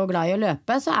 mange jo glad i å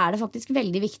løpe, så det faktisk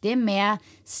veldig viktig med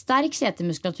sterk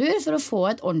setemuskulatur for å få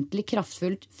et ordentlig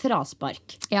kraftfullt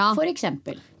fraspark, for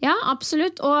eksempel. Ja,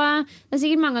 absolutt, og det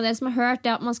sikkert mange av dere som har hørt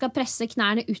det at man skal presse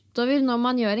knærne utover når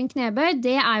man gjør en knebøy,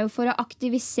 det jo for å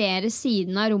aktivisere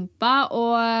siden av rumpa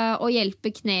og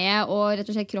hjelpe kneet og rett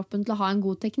og slett kroppen til å ha en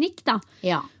god teknikk da.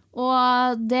 Ja.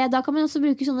 Og da kan man også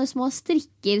bruke sånne små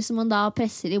strikker som man da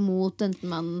presser imot enten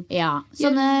man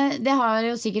det har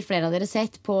jo sikkert flere av dere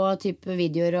sett på type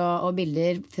videoer og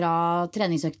bilder fra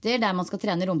treningsøkter der man skal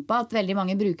trene rumpa, at veldig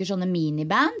mange bruker sånne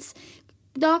minibands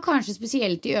da kanskje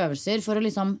spesielt i øvelser for å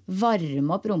liksom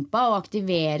varme opp rumpa og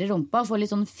aktivere rumpa, få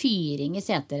litt sånn fyring i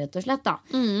setet rett og slett da.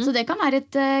 Så det kan være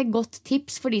et godt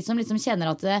tips for de som liksom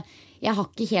kjenner at jeg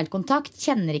har ikke helt kontakt,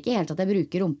 kjenner ikke helt at jeg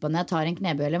bruker rumpa når jeg tar en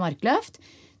knebøy eller markløft.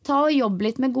 Ta og jobb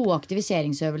litt med gode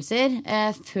aktiviseringsøvelser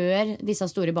før disse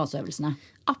store baseøvelsene.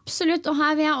 Absolutt, og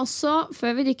her vil jeg også,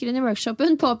 før vi dykker inn i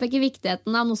workshopen, påpeke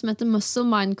viktigheten av noe som heter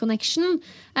muscle-mind connection.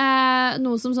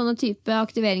 Noe som sånne type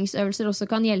aktiveringsøvelser også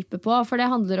kan hjelpe på, for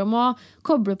det handler om å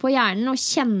koble på hjernen og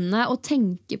kjenne og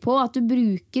tenke på at du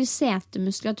bruker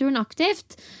setemuskulaturen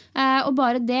aktivt. Og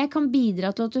bare det kan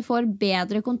bidra til at du får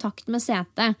bedre kontakt med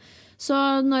setet. Så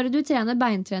når du trener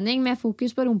beintrening med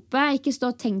fokus på rumpe, ikke stå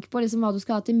og tenk på liksom hva du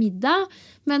skal ha til middag,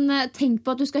 men tenk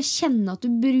på at du skal kjenne at du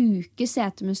bruker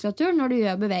setemuskulatur når du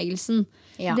gjør bevegelsen.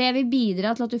 Ja. Det vil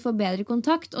bidra til at du får bedre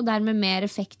kontakt, og dermed mer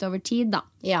effekt over tid da.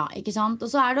 Ja, ikke sant? Og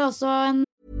så det også en...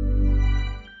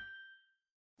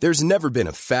 There's never been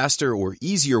a faster or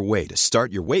easier way to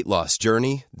start your weight loss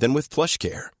journey than with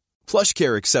PlushCare.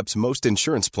 PlushCare accepts most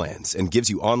insurance plans and gives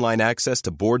you online access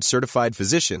to board-certified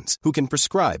physicians who can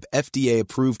prescribe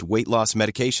FDA-approved weight loss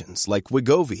medications like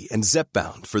Wegovy and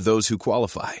Zepbound for those who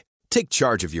qualify. Take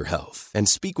charge of your health and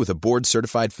speak with a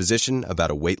board-certified physician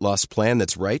about a weight loss plan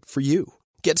that's right for you.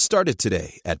 Get started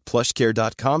today at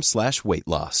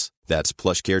plushcare.com/weightloss. That's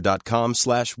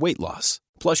plushcare.com/weightloss.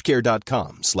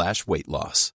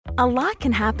 plushcare.com/weightloss. A lot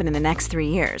can happen in the next 3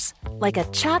 years. Like a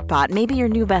chatbot may be your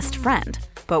new best friend.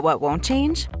 But what won't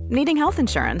change? Needing health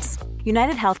insurance.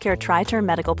 United Healthcare Tri-Term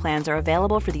Medical Plans are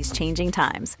available for these changing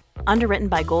times. Underwritten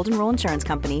by Golden Rule Insurance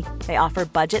Company, they offer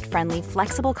budget-friendly,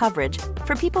 flexible coverage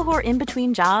for people who are in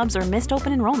between jobs or missed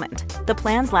open enrollment. The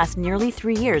plans last nearly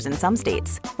 3 years in some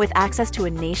states, with access to a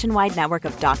nationwide network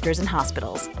of doctors and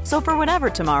hospitals. So for whatever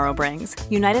tomorrow brings,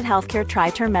 United Healthcare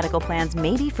Tri-Term Medical Plans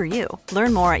may be for you.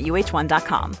 Learn more at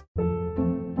uh1.com.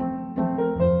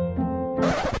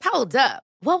 Hold up.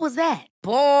 What was that?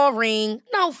 Boring.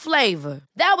 No flavor.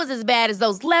 That was as bad as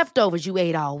those leftovers you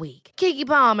ate all week. Keke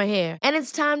Palmer here, and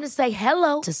it's time to say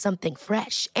hello to something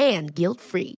fresh and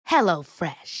guilt-free. Hello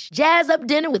Fresh. Jazz up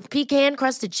dinner with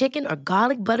pecan-crusted chicken or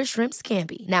garlic butter shrimp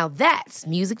scampi. Now that's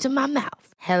music to my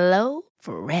mouth. Hello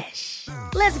Fresh.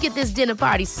 Let's get this dinner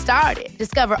party started.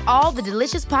 Discover all the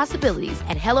delicious possibilities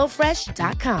at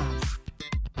hellofresh.com.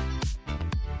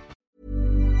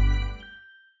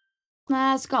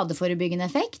 Skadeforebyggende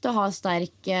effekt å ha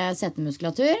sterk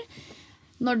setemuskulatur.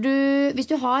 Hvis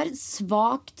du har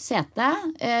svagt sete,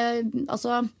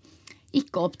 altså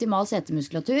ikke optimal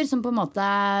setemuskulatur, som på en måte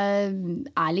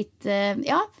litt,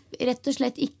 rett og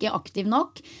slett ikke aktiv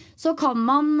nok, så kan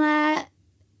man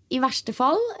i verste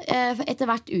fall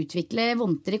etter hvert utvikle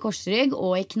vondter i korsrygg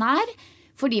og i knær,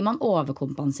 fordi man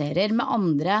overkompenserer med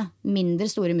andre mindre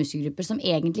store muskelgrupper som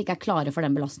egentlig ikke klare for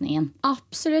den belastningen.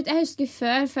 Absolutt. Jeg husker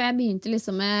før jeg begynte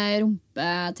liksom med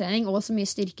rumpetrening og så mye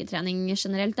styrketrening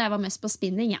generelt, da jeg var mest på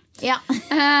spinning. Ja.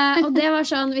 Og det var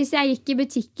sånn, hvis jeg gikk i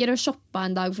butikker og shoppa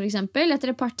en dag for eksempel,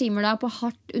 etter et par timer da på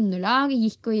hardt underlag,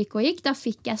 gikk, da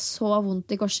fikk jeg så vondt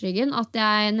i korsryggen at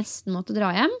jeg nesten måtte dra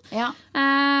hjem. Ja.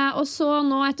 Og så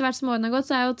nå etter hvert som årene har gått,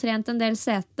 så har jeg jo trent en del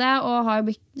sete og har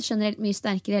blitt generelt mye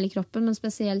sterkere i hele kroppen, men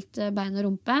spesielt bein og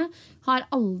rumpe. Har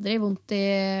aldri vondt i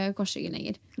korsryggen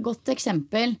lenger. Godt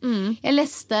eksempel. Jeg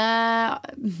leste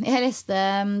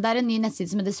det en ny nettside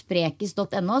som heter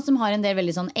sprekis.no, som har en del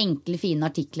veldig sånn enkle, fine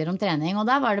artikler om trening, og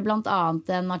der var det blant annet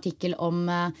en artikkel om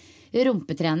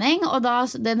rumpetrening, og da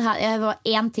det var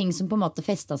en ting som på en måte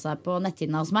festet seg på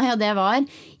netthinnen hos meg, og det var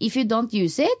if you don't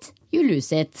use it, you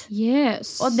lose it.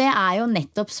 Yes. Og det jo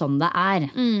nettopp sånn det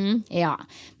Ja.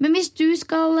 Men hvis du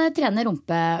skal trene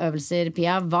rumpeøvelser,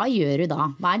 Pia, hva gjør du da?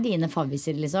 Hva dine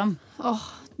favviser liksom?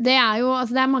 Det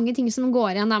det mange ting som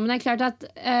går igjen da, men det klart at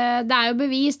det jo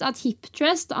bevist at hip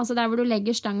thrust, altså der hvor du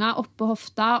legger stanga oppå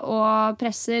hofta og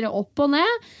presser opp og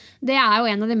ned, det jo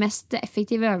en av de mest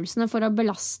effektive øvelsene for å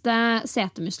belaste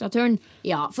setemuskulaturen.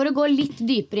 Ja, for å gå litt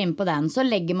dypere inn på den, så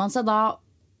legger man seg da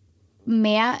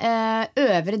med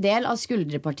øvre del av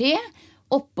skuldrepartiet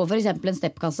oppå for eksempel en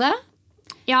steppkasse.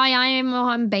 Ja, jeg må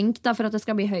ha en benk da, for at det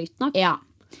skal bli høyt nok. Ja,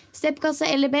 steppkasse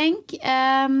eller benk,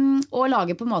 og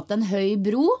lage på en måte en høy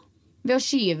bro ved å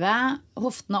skyve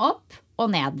hoftene opp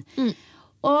og ned.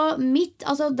 Og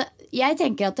jeg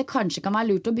tenker at det kanskje kan være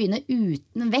lurt å begynne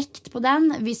uten vekt på den,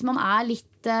 hvis man litt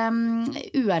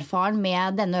uerfaren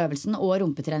med denne øvelsen og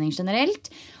rumpetrening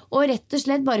generelt. Og rett og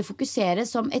slett bare fokusere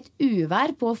som et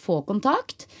uvær på å få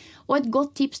kontakt. Og et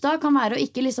godt tips da kan være å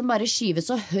ikke liksom bare skyve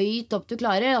så høyt opp du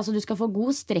klarer. Altså du skal få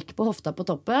god strekk på hofta på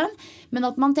toppen, men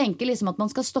at man tenker liksom at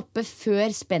man skal stoppe før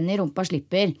spennet i rumpa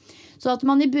slipper. Så at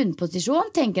man i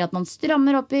bunnposisjon tenker at man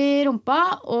strammer opp i rumpa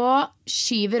og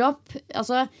skyver opp,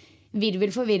 altså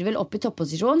virvel for virvel opp i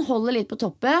topposisjon, holder litt på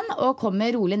toppen og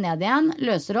kommer rolig ned igjen,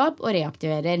 løser opp og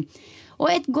reaktiverer. Og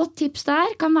et godt tips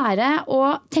der kan være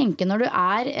å tenke når du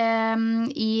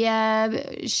i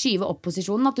skyve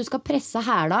opp-posisjonen, at du skal presse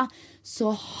hæla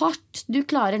så hardt du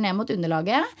klarer ned mot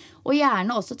underlaget, og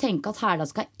gjerne også tenke at hæla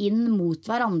skal inn mot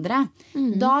hverandre.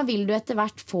 Da vil du etter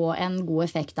hvert få en god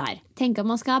effekt der. Tenk at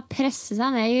man skal presse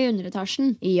seg ned i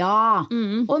underetasjen. Ja,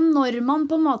 og når man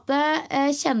på en måte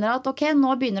kjenner at ok,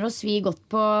 nå begynner det å svi godt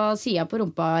på siden på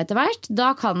rumpa etter hvert,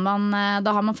 da har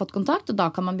man fått kontakt, og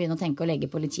da kan man begynne å tenke å legge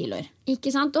på litt kiloer.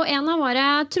 Ikke sant? Og en av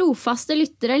våre trofaste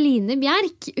lyttere, Line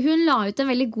Bjerk, hun la ut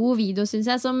en veldig god video, synes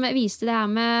jeg, som viste det her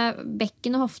med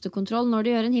bekken og hoftekontroll når du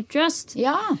gjør en hip thrust.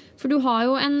 Ja. For du har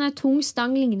jo en tung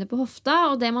stang liggende på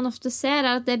hofta, og det man ofte ser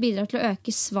at det bidrar til å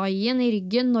øke svaien i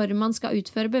ryggen når man skal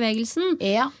utføre bevegelsen.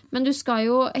 Ja. Men du skal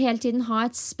jo hele tiden ha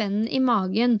et spenn i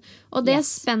magen. Og det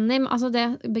det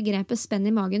begrepet spenn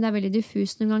i magen, det er veldig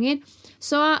diffust noen ganger.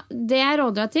 Så det jeg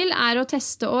råder deg til er å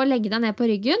teste å legge deg ned på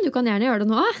ryggen. Du kan gjerne gjøre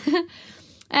det nå.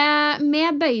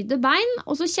 Med bøyde bein,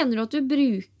 og så kjenner du at du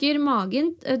bruker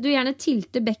magen. Du gjerne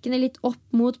tilter bekkenet litt opp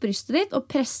mot brystet ditt og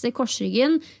presser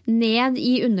korsryggen ned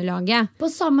i underlaget. På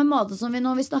samme måte som vi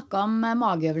snakket om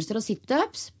mageøvelser og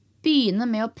sit-ups, begynne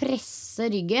med å presse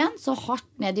ryggen så hardt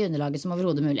ned i underlaget som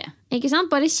overhodet mulig. Ikke sant?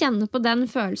 Bare kjenne på den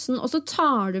følelsen, og så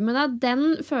tar du med deg den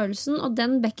følelsen og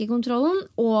den bekkenkontrollen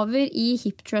over i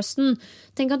hip thrusten.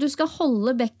 Tenk at du skal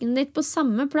holde bekkenet ditt på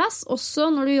samme plass også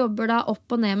når du jobber da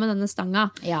opp og ned med denne stanga.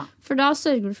 Ja. For da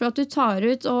sørger du for at du tar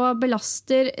ut og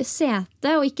belaster setet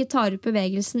og ikke tar ut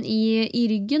bevegelsen i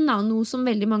ryggen, da, noe som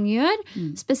veldig mange gjør,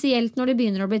 spesielt når det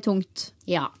begynner å bli tungt.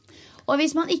 Ja, og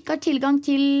hvis man ikke har tilgang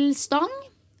til stang,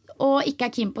 og ikke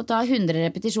keen på å ta 100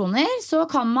 repetisjoner, så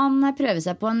kan man prøve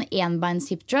seg på en enbeins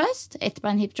hip thrust,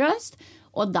 ettbein hip thrust,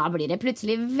 og da blir det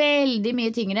plutselig veldig mye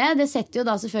tyngre. Det setter jo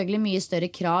da selvfølgelig mye større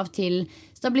krav til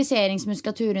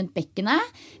stabiliseringsmuskulatur rundt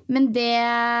bekkenet, men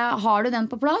har du den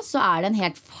på plass, så er det en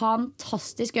helt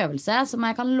fantastisk øvelse, som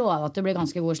jeg kan love at du blir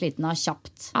ganske god og sliten av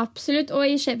kjapt. Absolutt, og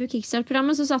i Shape Your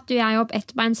Kickstart-programmet så satte jeg opp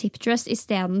ettbeins hip thrust i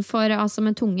stedet for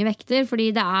med tunge vekter,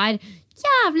 fordi det er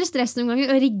jævlig stress noen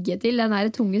ganger å rigge til den der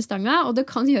tunge stanga, og det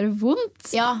kan gjøre vondt.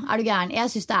 Ja, er du gæren?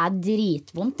 Jeg synes det er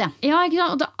dritvondt, Ja, ikke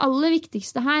sant? Og det aller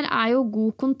viktigste her er jo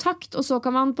god kontakt, og så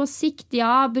kan man på sikt,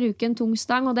 bruke en tung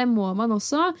stang, og det må man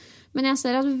også. Men jeg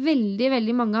ser at veldig,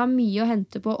 veldig mange har mye å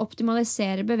hente på å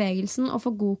optimalisere bevegelsen og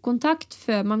få god kontakt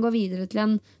før man går videre til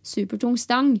en supertung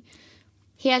stang.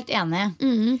 Helt enig.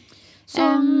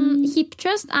 Hip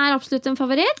thrust er absolutt en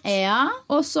favoritt. Ja.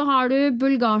 Og så har du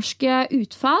bulgarske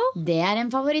utfall. Det er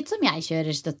en favoritt som jeg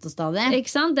kjører støtt og stadig.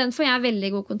 Ikke sant? Den får jeg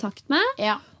veldig god kontakt med.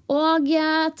 Ja. Og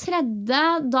tredje,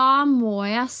 da må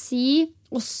jeg si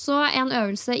også en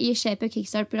øvelse i Shape Your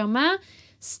Kickstart-programmet.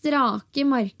 Strake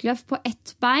markløft på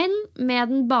ett bein med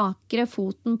den bakre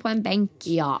foten på en benk.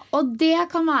 Ja, og det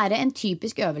kan være en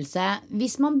typisk øvelse.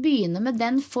 Hvis man begynner med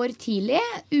den for tidlig,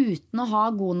 uten å ha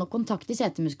god nok kontakt i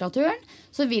setemuskulaturen,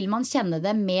 så vil man kjenne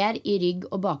det mer i rygg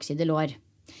og bakside lår.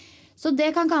 Så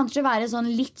det kan kanskje være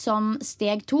litt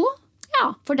steg 2.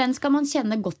 Ja, for den skal man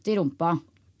kjenne godt i rumpa.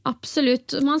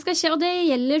 Absolutt, og det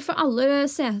gjelder for alle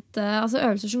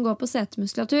øvelser som går på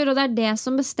setemuskulatur, og det er det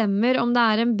som bestemmer om det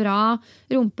er en bra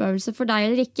rumpeøvelse for deg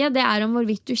eller ikke. Det er om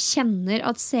hvorvidt du kjenner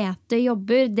at setet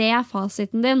jobber. Det er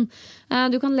fasiten din.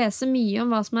 Du kan lese mye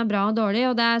om hva som er bra og dårlig,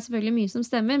 og det er selvfølgelig mye som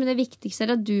stemmer, men det viktigste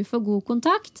er at du får god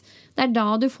kontakt. Det er da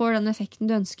du får den effekten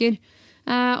du ønsker.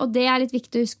 Og det er litt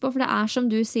viktig å huske på, for det er som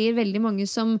du sier veldig mange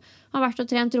som har vært og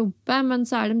trent rumpe, men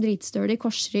så er de dritstøle i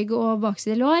korsrygg og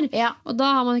bakside lår, og da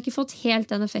har man ikke fått helt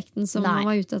den effekten som man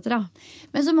var ute etter.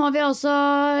 Men så må vi også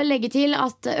legge til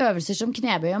at øvelser som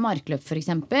knebøy og markløp for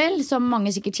eksempel, som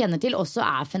mange sikkert kjenner til, også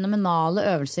er fenomenale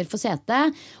øvelser for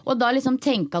setet. Og da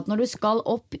tenke at når du skal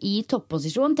opp i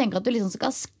topposisjon, tenke at du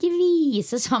skal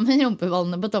skvise sammen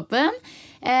rumpeballene på toppen.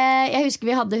 Jeg husker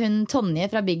vi hadde hun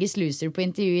Tonje fra Biggest Loser på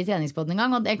intervju i treningspodden podden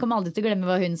en gang, og jeg kommer aldri til å glemme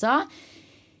hva hun sa.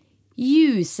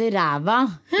 Juse ræva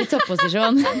i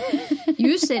topposisjon.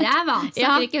 Juse ræva,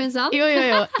 snakker ikke hun sånn? Jo,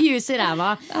 juse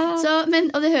ræva.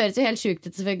 Og det høres jo helt sjukt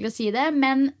ut selvfølgelig å si det,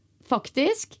 men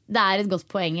faktisk, det et godt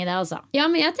poeng i det altså. Ja,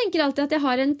 men jeg tenker alltid at jeg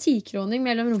har en 10-kroning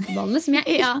mellom rumpeballene som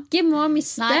jeg ikke må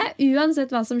miste,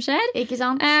 uansett hva som skjer. Ikke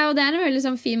sant? Og det en veldig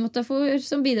sånn fin metafor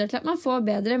som bidrar til at man får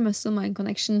bedre muscle-mind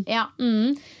connection. Ja.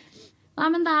 Nei,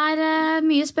 men det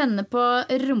mye spennende på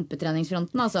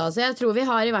rumpetreningsfronten altså. Så jeg tror vi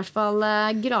har i hvert fall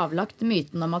gravlagt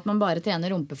myten om at man bare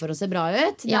trener rumpe for å se bra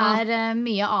ut. Det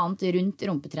mye annet rundt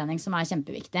rumpetrening som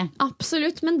kjempeviktig.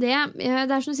 Absolutt, men det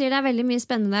som du sier, det veldig mye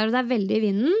spennende der, og det veldig i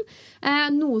vinden.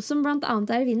 Noe som blant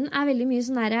annet i vinden veldig mye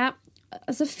sånn der,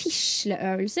 altså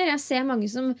fisleøvelser. Jeg ser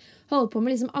mange som holder på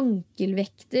med liksom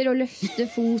ankelvekter og løfter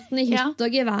foten i hytt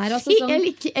og gevær. Altså sånn.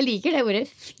 Jeg liker det ordet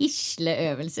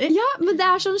fisleøvelser. Ja, men det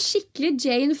sånn skikkelig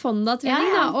Jane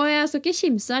Fonda-trening da. Og jeg skal ikke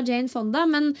kimse av Jane Fonda,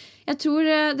 men jeg tror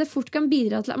det fort kan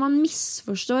bidra til at man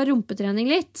misforstår rumpetrening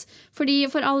litt. Fordi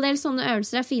for all del sånne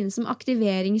øvelser fine som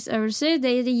aktiveringsøvelser.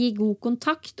 Det gir god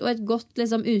kontakt og et godt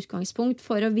liksom, utgangspunkt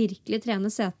for å virkelig trene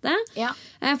sete.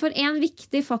 For en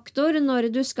viktig faktor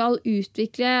når du skal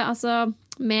utvikle altså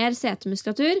mer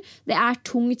setemuskulatur, det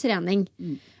tung trening.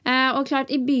 Og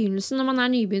klart, i begynnelsen når man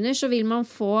nybegynner, så vil man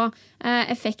få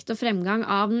effekt og fremgang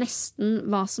av nesten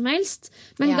hva som helst.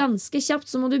 Men ganske kjapt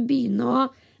så må du begynne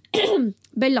å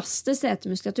belaste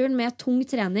setemuskulaturen med tung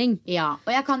trening. Ja,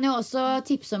 og jeg kan jo også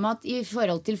tipse om at i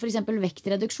forhold til for eksempel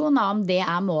vektreduksjon, om det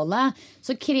målet,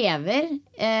 så krever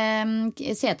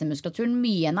setemuskulaturen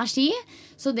mye energi.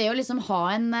 Så det å liksom ha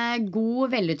en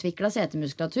god, velutviklet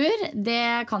setemuskulatur,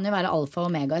 det kan jo være alfa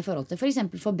og omega i forhold til for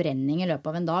eksempel forbrenning i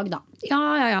løpet av en dag, da.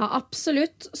 Ja,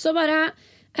 absolutt. Så bare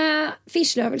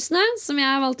fisleøvelsene, som jeg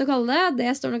har valgt å kalle det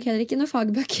står nok heller ikke i noen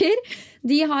fagbøker.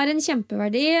 De har en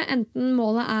kjempeverdi, enten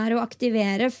målet å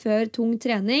aktivere før tung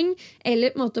trening,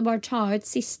 eller på en måte bare ta ut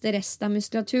siste rest av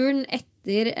muskulaturen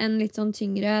etter en litt sånn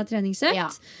tyngre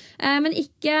treningsøkt. Men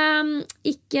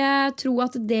ikke tro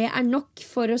at det nok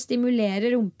for å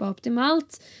stimulere rumpa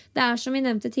optimalt. Det som vi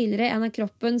nevnte tidligere, en av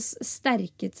kroppens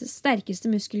sterkeste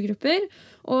muskelgrupper,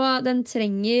 og den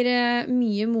trenger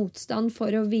mye motstand for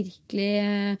å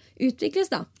virkelig utvikles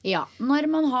da. Ja, når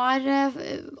man har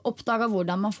oppdaget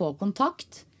hvordan man får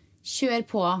kontakt, kjør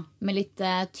på med litt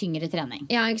tyngre trening.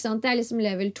 Ja, ikke sant? Det liksom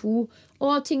level 2.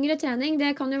 Og tyngre trening,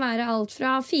 det kan jo være alt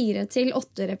fra 4 til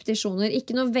 8 repetisjoner.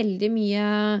 Ikke noe veldig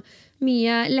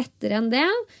mye lettere enn det.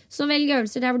 Så velg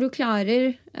øvelser der hvor du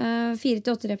klarer 4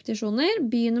 til 8 repetisjoner.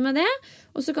 Begynne med det.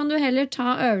 Og så kan du heller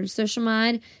ta øvelser som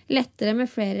lettere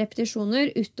med flere repetisjoner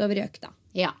utover i økta.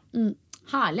 Ja.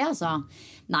 Herlig, altså.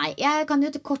 Nei, jeg kan jo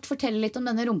kort fortelle litt om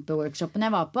denne rumpeworkshopen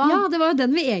jeg var på. Ja, det var jo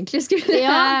den vi egentlig skulle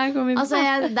komme inn på. Altså,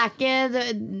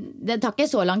 det tar ikke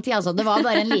så lang tid, altså. Det var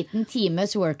bare en liten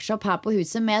times workshop her på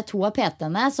huset med 2 av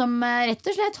PT-ene som rett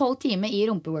og slett holdt time i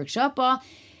rumpeworkshop,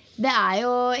 og det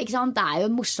jo, ikke sant? Det jo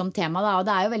et morsomt tema da, og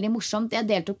det jo veldig morsomt. Jeg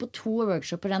deltok på 2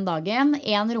 workshoper den dagen.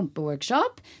 En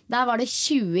rumpeworkshop. Der var det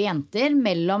 20 jenter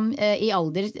i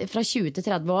alder fra 20 til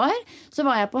 30 år. Så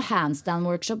var jeg på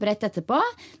handstand-workshop rett etterpå.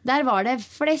 Der var det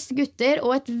flest gutter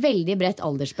og et veldig bredt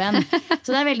aldersspenn.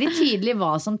 Så det veldig tydelig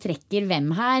hva som trekker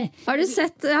hvem her. Har du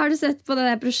sett på det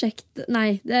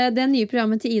det nye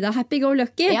programmet til Ida, Happy Go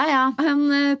Lucky? Ja. Han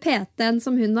PT-en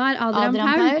som hun har, Adrian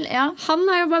Paul, han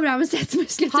har jobbet bra med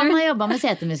setemuskulatur. Han har jobbet med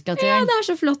setemuskulaturen. Ja, det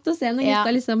så flott å se når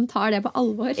gutta liksom tar det på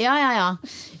alvor.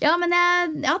 Ja, men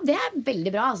det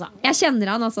veldig bra, altså. Jeg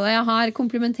kjenner han, altså. Jeg har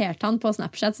komplimentert han på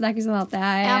Snapchat, så det ikke sånn at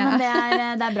jeg... Ja,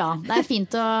 men det bra. Det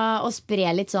fint å spre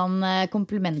litt sånn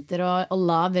komplimenter og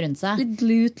love rundt seg. Litt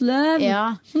glute love.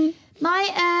 Ja. Nei,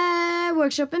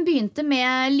 workshopen begynte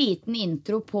med liten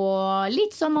intro på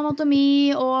litt sånn anatomi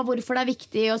og hvorfor det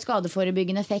viktig og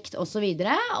skadeforebyggende effekt og så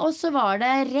videre. Og så var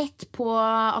det rett på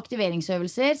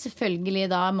aktiveringsøvelser,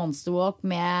 selvfølgelig da Monster Walk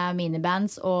med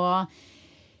minibands og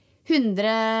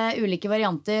 100 ulike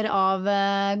varianter av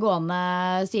gående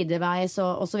sideveis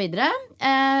og så videre.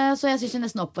 Så jeg synes jo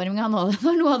nesten oppvarmingen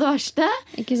var noe av det verste.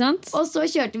 Ikke sant? Og så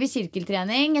kjørte vi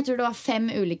sirkeltrening. Jeg tror det var 5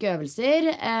 ulike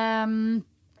øvelser.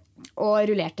 Og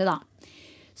rullerte da.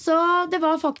 Så det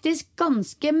var faktisk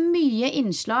ganske mye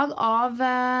innslag av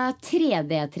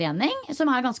 3D-trening,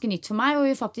 som ganske nytt for meg.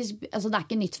 Og faktisk, altså det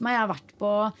ikke nytt for meg, jeg har vært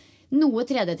på noe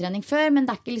 3D-trening før, men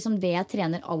det ikke liksom det jeg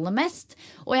trener aller mest.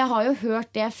 Og jeg har jo hørt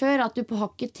det før, at du har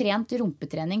ikke trent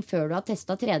rumpetrening før du har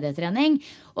testet 3D-trening.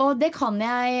 Og det kan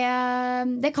jeg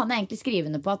egentlig skrive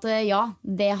ned på at ja,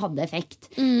 det hadde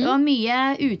effekt. Det var mye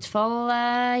utfall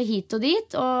hit og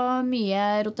dit, og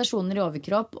mye rotasjoner i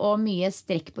overkropp, og mye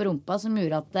strekk på rumpa som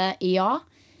gjorde at ja,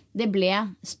 det ble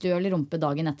støl rumpe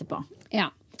dagen etterpå. Ja.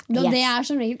 Det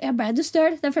som regel, jeg ble du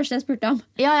støl, det første jeg spurte om.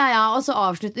 Ja, og så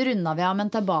runda vi av med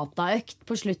en Tabata-økt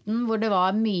på slutten, hvor det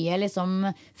var mye liksom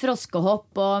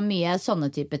froskehopp og mye sånne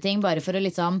type ting, bare for å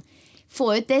liksom få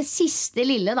ut det siste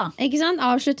lille da. Ikke sant?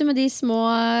 Avslutte med de små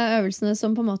øvelsene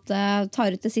som på en måte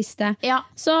tar ut det siste. Ja.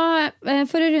 Så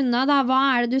for å runde av da, hva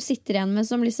det du sitter igjen med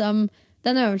som liksom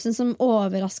den øvelsen som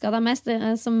overrasket deg mest,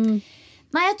 som...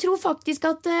 Nei, jeg tror faktisk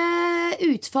at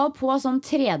utfall på sånn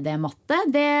 3D-matte,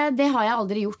 det har jeg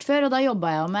aldri gjort før. Og da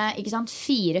jobbet jeg med, ikke sant,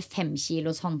 4-5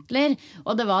 kilos hantler,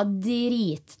 og det var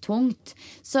drittungt.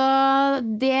 Så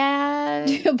det...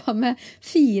 Du jobbet med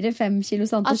 4-5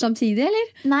 kilos hantler samtidig,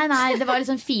 eller? Nei, det var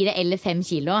liksom 4 eller 5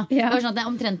 kilo. Ja. Det var sånn at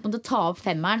jeg omtrent måtte ta opp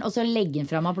 5-eren, og så legge den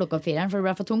frem og plukke opp 4-eren, for det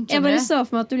ble for tungt. Jeg bare så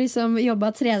for meg at du liksom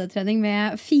jobbet 3D-trening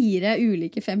med 4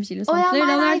 ulike 5 kilos hantler. Det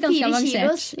hadde vært ganske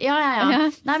avansert. Ja.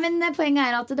 Nei, men poenget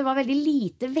at det var veldig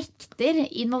lite vekter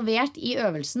involvert i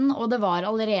øvelsen, og det var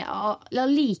allerede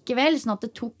likevel sånn at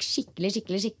det tok skikkelig.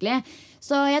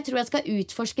 Så jeg tror jeg skal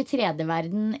utforske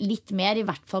 3D-verden litt mer, i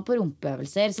hvert fall på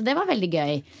rumpeøvelser. Så det var veldig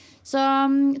gøy. Så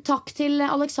takk til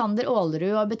Alexander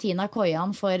Aalerud og Bettina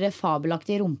Koyan for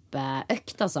fabelaktig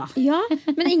rumpeøkt, altså. Ja,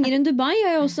 men Ingrun Dubai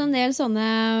gjør jo også en del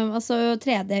sånne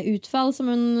 3D-utfall, som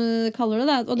hun kaller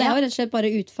det. Og det jo rett og slett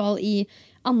bare utfall i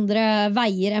andre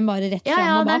veier enn bare rett frem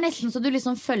og bak. Det nesten så du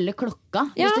liksom følger klokka,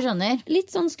 hvis du skjønner. Litt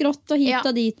sånn skrått og hit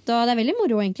og dit, og det veldig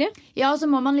moro egentlig. Ja, og så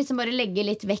må man liksom bare legge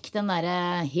litt vekk den der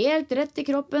helt rett i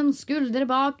kroppen, skuldre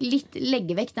bak,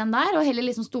 legge vekk den der, og heller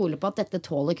liksom stole på at dette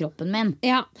tåler kroppen min.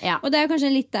 Ja, og det kanskje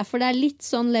litt derfor det litt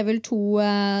sånn level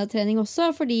 2-trening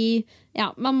også, fordi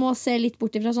man må se litt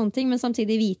bort ifra sånne ting, men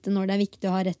samtidig vite når det viktig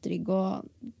å ha rett rygg og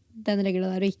den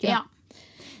regelen der og ikke. Ja.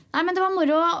 Nei, men det var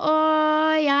moro,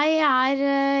 og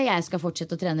jeg skal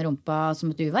fortsette å trene rumpa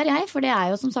som et uvær, for det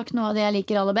jo som sagt noe av det jeg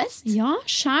liker aller best. Ja,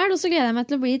 selv, og så gleder jeg meg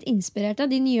til å bli litt inspirert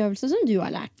av de nye øvelsene som du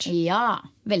har lært. Ja,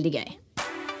 veldig gøy.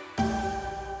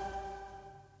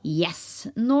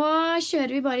 Yes, nå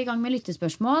kjører vi bare i gang med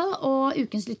lyttespørsmål, og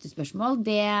ukens lyttespørsmål,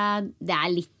 det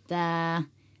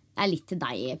litt til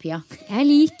deg, Pia. Jeg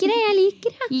liker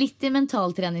det. Litt i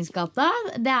mentaltreningsgata.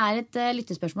 Det et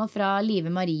lyttespørsmål fra Live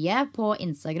Marie på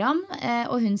Instagram,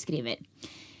 og hun skriver: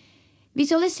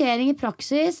 Visualisering i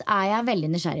praksis jeg veldig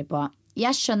nysgjerrig på.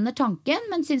 Jeg skjønner tanken,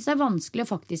 men synes det vanskelig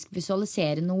å faktisk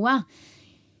visualisere noe.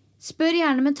 Spør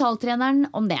gjerne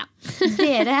mentaltreneren om det.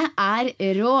 Dere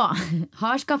rå.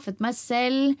 Har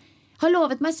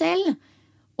lovet meg selv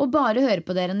og bare høre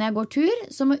på dere når jeg går tur,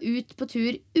 så må ut på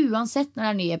tur uansett når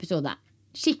det ny episode.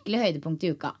 Skikkelig høydepunkt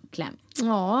i uka. Klem.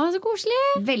 Så koselig.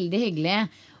 Veldig hyggelig.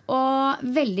 Og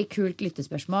veldig kult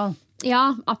lyttespørsmål.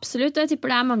 Ja, absolutt. Og jeg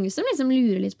tipper det mange som liksom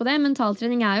lurer litt på det.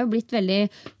 Mentaltrening jo blitt veldig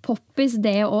poppis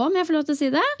det også, om jeg får lov til å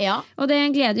si det. Ja. Og det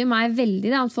gleder jo meg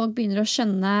veldig at folk begynner å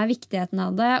skjønne viktigheten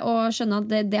av det, og skjønne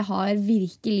at det har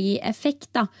virkelig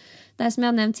effekt da. Det som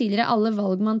jeg har nevnt tidligere, alle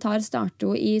valg man tar starter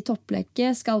jo i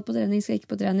toppløkke. Skal på trening, skal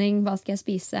ikke på trening, hva skal jeg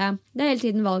spise? Det hele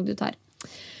tiden valg du tar.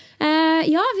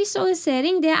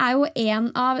 Visualisering det jo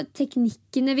en av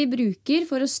teknikkene vi bruker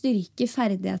for å styrke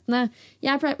ferdighetene.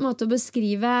 Jeg pleier på en måte å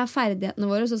beskrive ferdighetene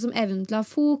våre sånn som evnen til å ha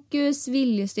fokus,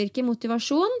 viljestyrke,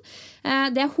 motivasjon.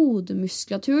 Det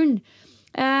hodemuskulaturen.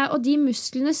 Og de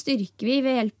musklene styrker vi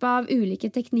ved hjelp av ulike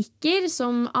teknikker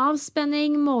som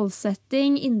avspenning,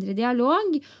 målsetting, indre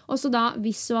dialog, og så da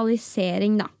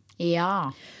visualisering da.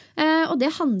 Ja. Og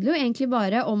det handler jo egentlig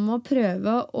bare om å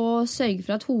prøve å sørge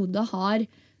for at hodet har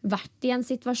vært i en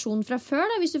situasjon fra før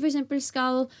da. Hvis du for eksempel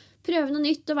skal prøve noe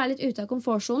nytt og være litt ute av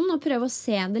komfortsonen, og prøve å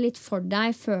se det litt for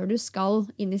deg før du skal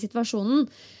inn i situasjonen.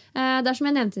 Det som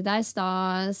jeg nevnte til deg i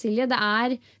stad, Silje,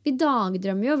 vi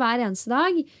dagdrømmer jo hver eneste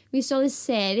dag.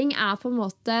 Visualisering på en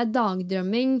måte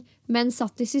dagdrømming, men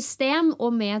satt i system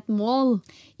og med et mål.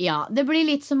 Ja, det blir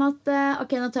litt som at,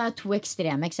 nå tar jeg 2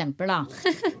 ekstreme eksempler da.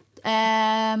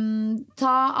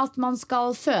 Ta at man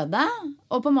skal føde,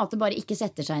 og på en måte bare ikke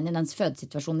setter seg inn i den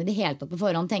fødesituasjonen i det hele tatt på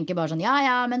forhånd. Tenker bare sånn,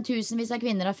 men tusenvis av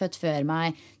kvinner har født før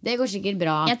meg. Det går sikkert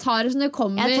bra. Jeg tar det som det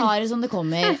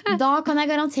kommer. Da kan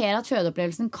jeg garantere at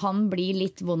fødeopplevelsen kan bli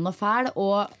litt vond og fæl,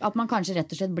 og at man kanskje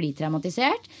rett og slett blir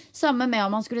traumatisert. Samme med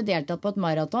om man skulle deltatt på et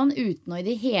maraton uten å i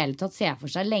det hele tatt se for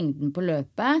seg lengden på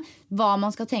løpet, hva man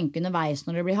skal tenke underveis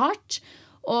når det blir hardt,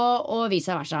 og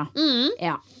vice versa.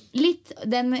 Ja. Litt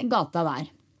den gata der.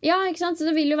 Ja, ikke sant? Så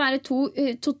det vil jo være to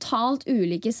totalt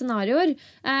ulike scenarioer.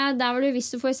 Der hvor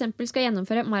hvis du for eksempel skal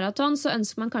gjennomføre et maraton, så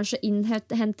ønsker man kanskje å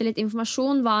innhente litt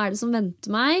informasjon. Hva er det som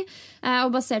venter meg?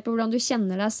 Og basert på hvordan du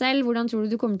kjenner deg selv, hvordan tror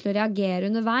du kommer til å reagere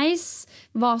underveis?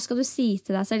 Hva skal du si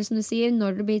til deg selv, som du sier,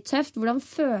 når det blir tøft? Hvordan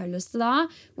føles det da?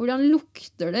 Hvordan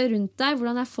lukter det rundt deg?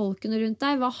 Hvordan er folkene rundt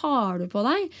deg? Hva har du på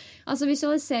deg? Altså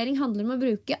visualisering handler om å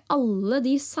bruke alle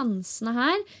de sansene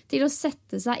her til å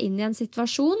sette seg inn i en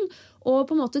situasjon og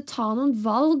på en måte ta noen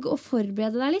valg og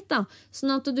forberede deg litt da.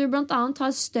 Sånn at du blant annet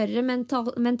har større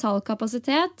mental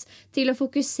kapasitet til å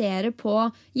fokusere på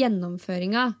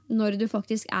gjennomføringa når du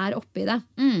faktisk er oppe i det.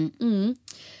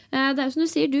 Det er jo som du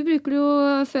sier, du bruker det jo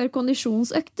før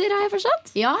kondisjonsøkter, har jeg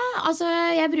forstått? Ja, altså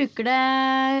jeg bruker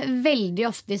det veldig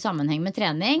ofte i sammenheng med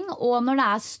trening, og når det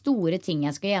er store ting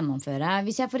jeg skal gjennomføre.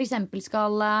 Hvis jeg for eksempel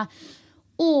skal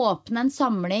åpne en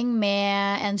samling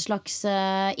med en slags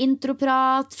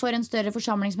introprat for en større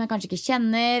forsamling som jeg kanskje ikke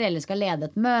kjenner, eller skal lede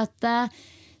et møte,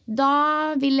 da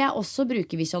vil jeg også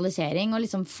bruke visualisering og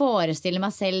liksom forestille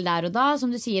meg selv der og da, som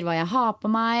du sier, hva jeg har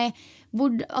på meg.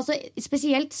 Altså,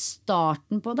 spesielt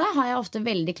starten på det har jeg ofte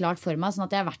veldig klart for meg, sånn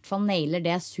at jeg i hvert fall nailer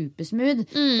det supersmooth.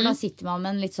 For da sitter man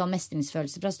med en litt sånn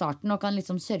mestringsfølelse fra starten og kan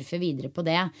liksom surfe videre på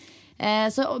det.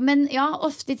 Men ja,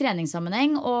 ofte i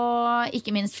treningssammenheng og ikke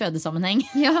minst fødesammenheng.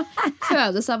 Ja,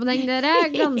 fødesammenheng dere,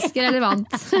 ganske relevant.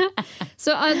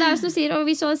 Så det er jo som du sier, å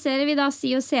visualisere vil da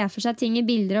si å se for seg ting i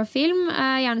bilder og film,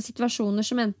 gjerne situasjoner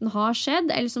som enten har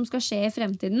skjedd eller som skal skje i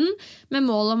fremtiden, med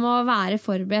mål om å være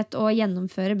forberedt og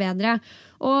gjennomføre bedre.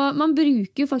 Og man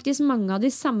bruker faktisk mange av de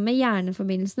samme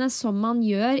hjerneforbindelsene som man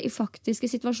gjør i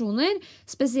faktiske situasjoner,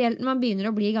 spesielt når man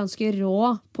begynner å bli ganske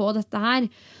rå på dette her.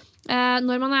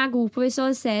 Når man er god på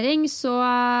visualisering, så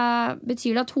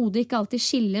betyr det at hodet ikke alltid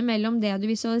skiller mellom det du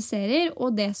visualiserer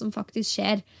og det som faktisk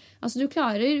skjer. Altså du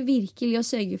klarer virkelig å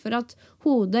sørge for at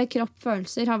hode, kropp,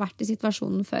 følelser har vært i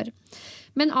situasjonen før.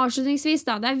 Men avslutningsvis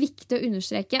da, det er viktig å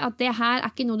understreke at det her er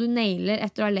ikke noe du nailer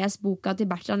etter å ha lest boka til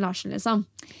Bertrand Larsen liksom.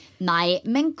 Nei,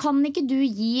 men kan ikke du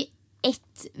gi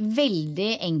et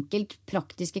veldig enkelt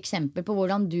praktisk eksempel på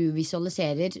hvordan du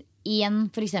visualiserer i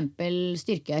en for eksempel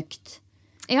styrkeøkt?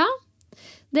 Ja,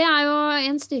 det er jo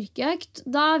en styrkeøkt.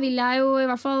 Da vil jeg jo i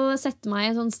hvert fall sette meg i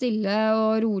et sånn stille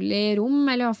og rolig rom,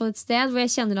 eller i hvert fall et sted hvor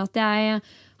jeg kjenner at jeg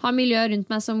har miljø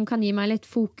rundt meg som kan gi meg litt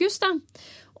fokus da.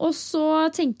 Og så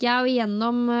tenker jeg jo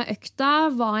gjennom økta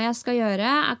hva jeg skal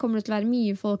gjøre. Kommer det til å være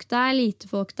mye folk der, lite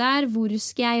folk der? Hvor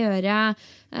skal jeg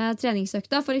gjøre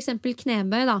treningsøkta? For eksempel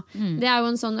knebøy da. Det er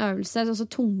jo en sånn øvelse, altså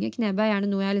tunge knebøy er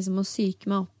gjerne noe jeg liksom må psyke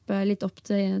meg litt opp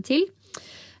til.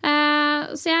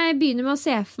 Så jeg begynner med å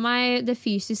se for meg det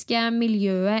fysiske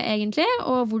miljøet egentlig,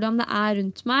 og hvordan det er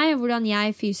rundt meg, hvordan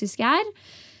jeg fysisk er.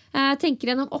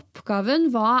 Tenker gjennom oppgaven,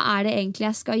 hva er det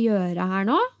egentlig jeg skal gjøre her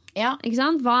nå? Ja. Ikke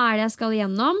sant? Hva er det jeg skal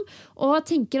gjennom? Og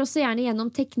tenker også gjerne gjennom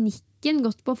teknikken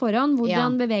godt på forhånd,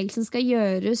 hvordan bevegelsen skal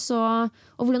gjøres, og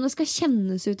hvordan det skal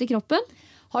kjennes ut i kroppen.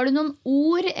 Har du noen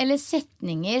ord eller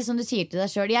setninger som du sier til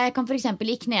deg selv? Jeg kan for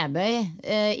eksempel i knebøy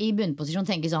i bunnposisjon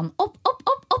tenke sånn opp, opp,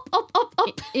 opp, opp, opp, opp,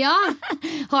 opp. Ja.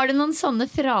 Har du noen sånne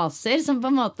fraser som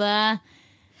på en måte...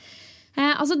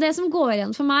 Altså det som går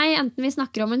igjen for meg, enten vi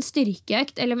snakker om en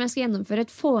styrkeøkt eller om jeg skal gjennomføre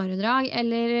et foredrag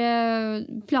eller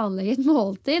planlegge et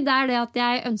måltid, det er det at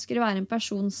jeg ønsker å være en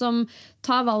person som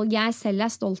tar valg jeg selv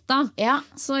er stolt av. Ja.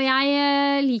 Så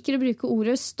jeg liker å bruke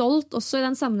ordet stolt også i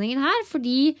den sammenhengen her,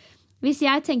 fordi hvis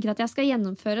jeg tenker at jeg skal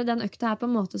gjennomføre den økta her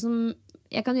på en måte som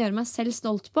jeg kan gjøre meg selv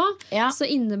stolt på, så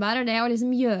innebærer det å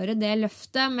liksom gjøre det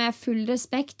løftet med full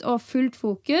respekt og fullt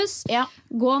fokus.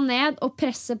 Gå ned og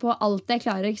presse på alt jeg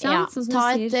klarer, ikke sant? Sånn ta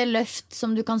et løft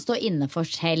som du kan stå inne for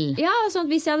selv. Ja, sånn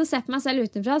at hvis jeg hadde sett meg selv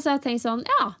utenfra, så hadde jeg tenkt sånn,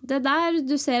 ja, det der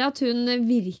du ser at hun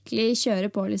virkelig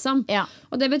kjører på, liksom.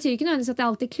 Og det betyr ikke nødvendigvis at jeg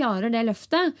alltid klarer det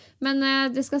løftet, men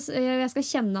jeg skal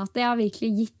kjenne at jeg har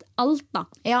virkelig gitt alt da.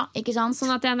 Ja, ikke sant?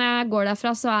 Sånn at når jeg går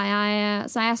derfra, så er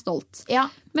jeg stolt. Ja.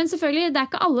 Men selvfølgelig, det er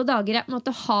ikke alle dager jeg på en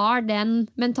måte har den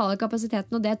mentale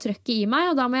kapasiteten og det trøkket i meg,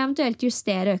 og da må jeg eventuelt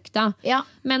justere økta.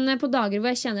 Men på dager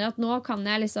hvor jeg kjenner at nå kan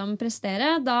jeg liksom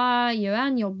prestere, da gjør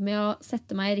jeg en jobb med å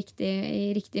sette meg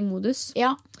i riktig modus.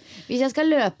 Ja. Hvis jeg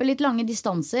skal løpe litt lange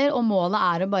distanser, og målet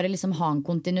er å bare liksom ha en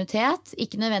kontinuitet,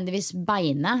 ikke nødvendigvis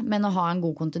beine, men å ha en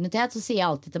god kontinuitet, så sier jeg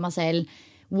alltid til meg selv,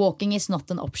 walking is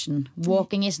not an option.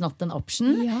 Walking is not an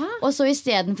option. Og så i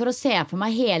stedet for å se for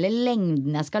meg hele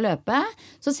lengden jeg skal løpe,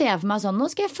 så ser jeg for meg sånn, nå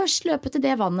skal jeg først løpe til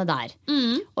det vannet der.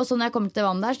 Og så når jeg kommer til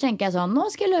vannet der, så tenker jeg sånn, nå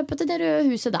skal jeg løpe til det røde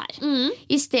huset der.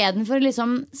 I stedet for å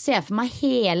liksom se for meg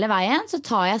hele veien, så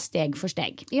tar jeg steg for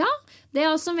steg. Ja, Det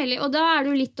også veldig, og da det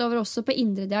jo litt over også på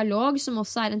indre dialog, som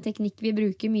også en teknikk vi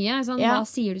bruker mye. Sånn, hva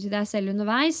sier du til deg selv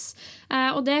underveis?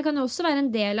 Og det kan jo også være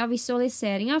en del av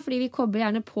visualiseringen, fordi vi kobler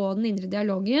gjerne på den indre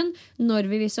dialogen når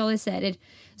vi visualiserer.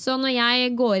 Så når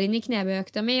jeg går inn i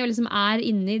knebøyøkta mi og liksom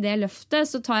inne i det løftet,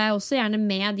 så tar jeg også gjerne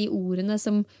med de ordene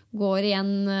som går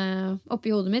igjen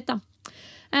oppi hodet mitt da.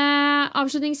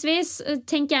 Avslutningsvis,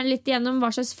 tenk gjerne litt igjennom hva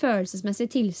slags følelsesmessig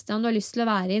tilstand du har lyst til å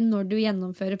være i når du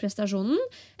gjennomfører prestasjonen,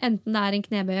 enten det en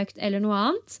knebøyøkt eller noe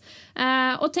annet.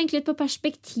 Og tenk litt på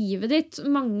perspektivet ditt.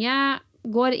 Mange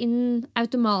går inn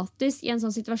automatisk i en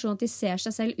sånn situasjon at de ser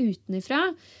seg selv utenifra,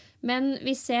 men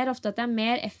vi ser ofte at det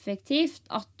mer effektivt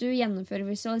at du gjennomfører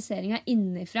visualiseringen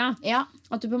innifra.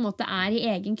 At du på en måte i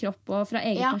egen kropp og fra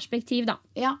eget perspektiv da.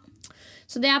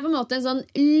 Så det på en måte en sånn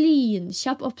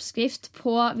lynkjapp oppskrift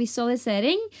på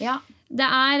visualisering. Det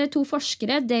 2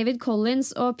 forskere, David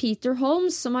Collins og Peter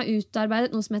Holmes, som har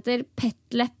utarbeidet noe som heter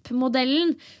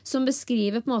PetLep-modellen, som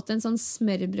beskriver på en måte en sånn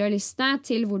smørbrødliste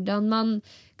til hvordan man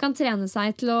kan trene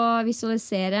seg til å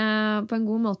visualisere på en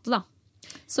god måte da.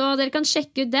 Så dere kan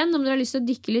sjekke ut den om dere har lyst til å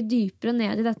dykke litt dypere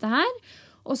ned i dette her.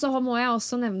 Og så må jeg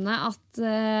også nevne at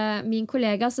min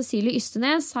kollega Cecilie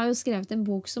Ystenes har jo skrevet en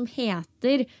bok som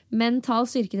heter Mental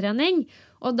styrketrening.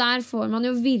 Og der får man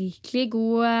jo virkelig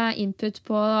god input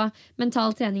på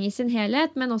mental trening i sin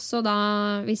helhet, men også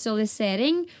da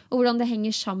visualisering og hvordan det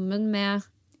henger sammen med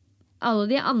alle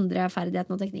de andre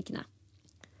ferdighetene og teknikkene.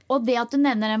 Og det at du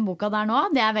nevner den boka der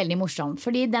nå, det veldig morsomt.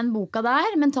 Fordi den boka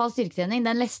der, Mental styrketrening,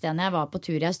 den leste jeg når jeg var på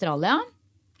tur i Australia.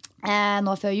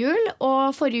 Nå før jul,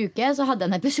 og forrige uke så hadde jeg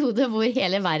en episode hvor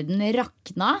hele verden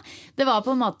rakna. Det var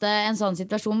på en måte en sånn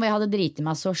situasjon hvor jeg hadde dritet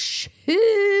meg så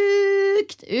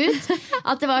sjukt ut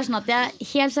at det var sånn at jeg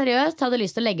helt seriøst hadde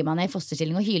lyst til å legge meg ned i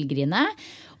fosterstilling og hylgrine.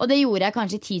 Og det gjorde jeg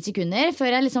kanskje i 10 sekunder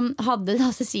før jeg liksom hadde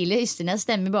da Cecilie Ystenes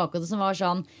stemme i bakhodet som var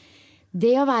sånn: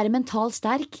 det å være mentalt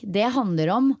sterk, det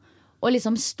handler om å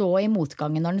liksom stå i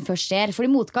motgangen når den først skjer. Fordi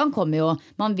motgang kommer jo.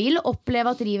 Man vil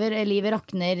oppleve at livet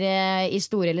rakner i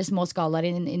store eller små skalaer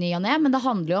i ny og ne, men det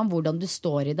handler jo om hvordan du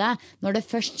står i det når det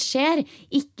først skjer,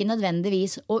 ikke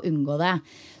nødvendigvis å unngå det.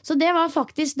 Så det var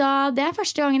faktisk det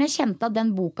første gangen jeg kjente at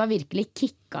den boka virkelig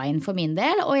kicka inn for min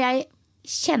del, og jeg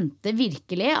kjente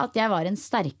virkelig at jeg var en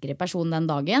sterkere person den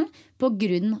dagen på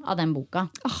grunn av den boka.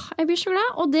 Jeg blir så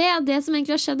glad. Og det som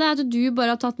egentlig har skjedd, at du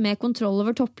bare har tatt mer kontroll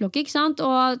over topplokket, ikke sant?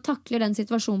 Og takler den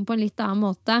situasjonen på en litt annen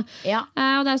måte.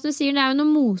 Og det som du sier, det jo når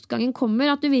motgangen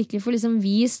kommer at du virkelig får liksom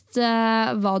vist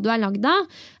hva du lagd av.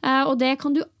 Og det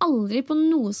kan du aldri på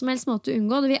noe som helst måte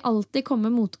unngå. Det vil alltid komme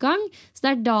motgang. Så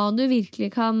det da du virkelig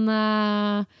kan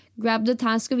grab the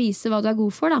task og vise hva du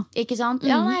god for da. Ikke sant?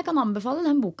 Ja, jeg kan anbefale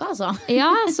den boka altså. Ja,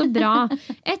 så bra.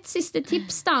 Et siste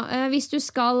tips da, hvis du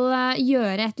skal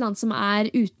gjøre et eller annet som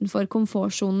utenfor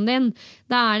komfortsonen din.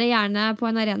 Da det gjerne på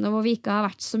en arena hvor vi ikke har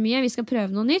vært så mye. Vi skal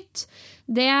prøve noe nytt.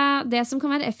 Det som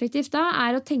kan være effektivt da,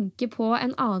 å tenke på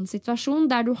en annen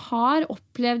situasjon der du har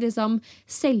opplevd liksom,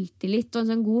 selvtillit og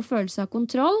en sånn god følelse av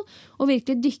kontroll, og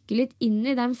virkelig dykke litt inn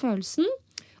i den følelsen.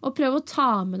 Og prøve å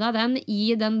ta med deg den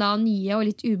i den da nye og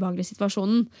litt ubehagelige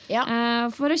situasjonen.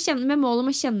 For å kjenne, med mål om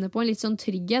å kjenne på en litt sånn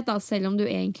trygghet, da, selv om du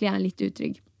egentlig litt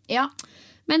utrygg.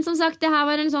 Men som sagt, det her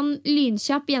var en sånn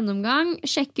lynkjapp gjennomgang.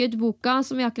 Sjekk ut boka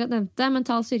som vi akkurat nevnte,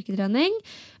 Mental styrketrening.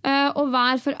 Og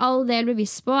vær for all del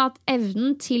bevisst på at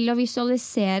evnen til å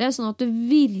visualisere sånn at du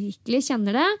virkelig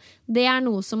kjenner det, det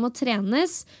noe som må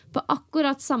trenes på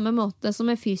akkurat samme måte som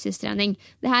med fysisk trening.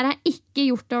 Det her ikke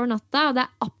gjort over natta, og det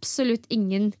absolutt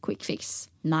ingen quick fix.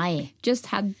 Nei. Just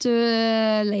had to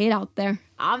lay it out there.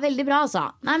 Ja, veldig bra altså.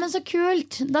 Nei, men så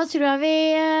kult. Da tror jeg vi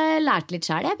lærte litt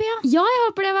selv, Pia. Ja, jeg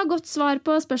håper det var godt svar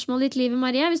på spørsmålet ditt, Live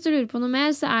Marie. Hvis du lurer på noe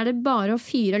mer, så det bare å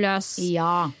fyre løs.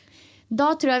 Ja.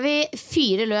 Da tror jeg vi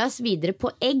fyrer løs videre på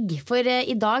egg. For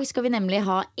i dag skal vi nemlig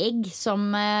ha egg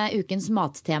som ukens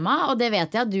mattema. Og det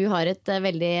vet jeg at du har et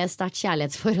veldig sterkt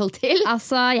kjærlighetsforhold til.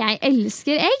 Altså, jeg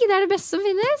elsker egg. Det det beste som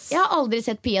finnes. Jeg har aldri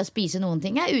sett Pia spise noen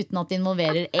ting uten at det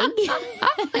involverer egg.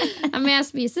 Ja, men jeg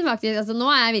spiser faktisk altså, nå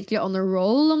jeg virkelig on a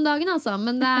roll om dagen altså.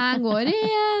 Men det går i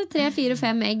 3, 4,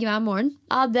 5 egg hver morgen.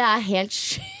 Ja, det helt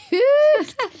sjukt.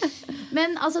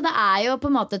 Men altså, det jo på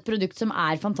en måte et produkt som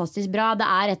fantastisk bra. Det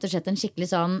rett og slett en skikkelig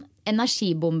sånn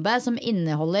energibombe som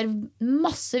inneholder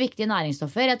masse viktige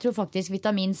næringsstoffer. Jeg tror faktisk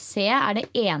vitamin C det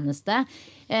eneste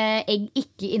egg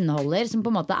ikke inneholder, som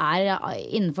på en måte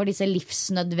innenfor disse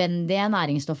livsnødvendige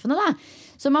næringsstoffene da.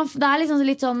 Så det liksom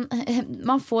litt sånn,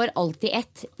 man får alltid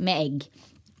ett med egg.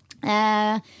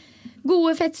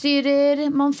 Gode fettsyrer,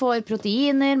 man får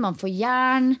proteiner, man får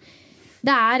jern.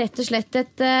 Det rett og slett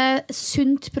et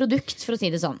sunt produkt, for å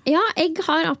si det sånn. Ja, egg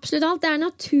har absolutt alt. Det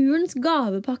naturens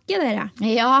gavepakke, dere.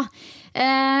 Ja,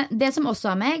 Det som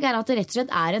også med egg at det rett og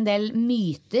slett en del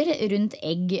myter rundt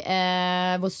egg,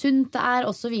 hvor sunt det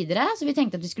og så videre. Så vi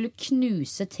tenkte at vi skulle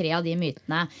knuse 3 av de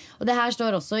mytene. Og det her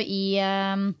står også i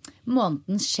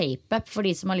månedens shape-up for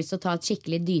de som har lyst til å ta et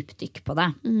skikkelig dypdykk på det.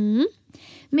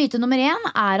 Myte nummer 1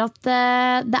 at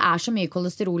det så mye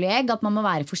kolesterol i egg at man må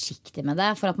være forsiktig med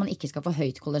det for at man ikke skal få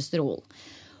høyt kolesterol.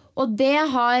 Og det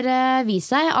har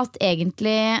vist seg at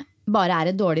egentlig bare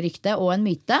et dårlig rykte og en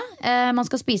myte. Man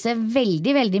skal spise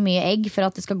veldig, veldig mye egg for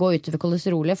at det skal gå utover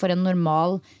kolesterolet for en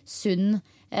normal, sunn,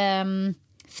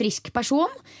 frisk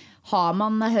person. Har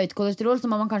man høyt kolesterol, så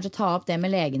må man kanskje ta opp det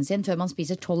med legen sin før man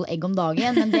spiser 12 egg om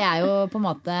dagen. Men det jo på en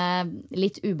måte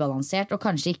litt ubalansert, og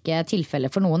kanskje ikke tilfelle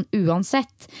for noen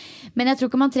uansett. Men jeg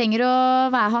tror ikke man trenger å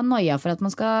ha noia for at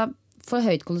man skal få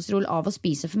høyt kolesterol av å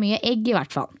spise for mye egg i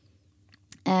hvert fall.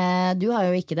 Du har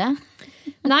jo ikke det.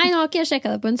 Nei, nå har ikke jeg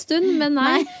sjekket det på en stund, men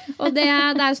nei. Og det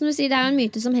som du sier, det en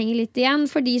myte som henger litt igjen.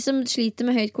 For de som sliter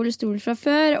med høyt kolesterol fra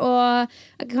før,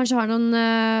 og kanskje har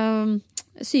noen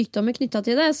sykdommer knyttet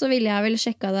til det, så ville jeg vel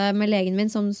sjekka det med legen min,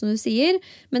 som du sier.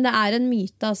 Men det en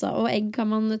myte, altså. Og egg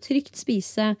kan man trygt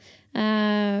spise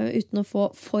uten å få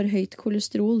for høyt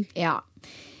kolesterol. Ja.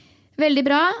 Veldig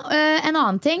bra. En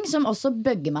annen ting som også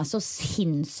bøgger meg så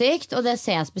sinnssykt, og det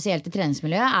ser jeg spesielt i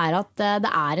treningsmiljøet, at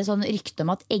det et sånn rykte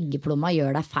om at eggeplomma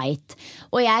gjør deg feit.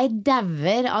 Og jeg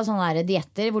dauer av sånne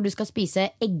dietter hvor du skal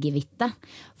spise eggehvite.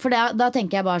 For da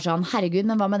tenker jeg bare sånn, herregud,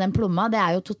 men hva med den plomma? Det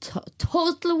jo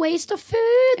total waste of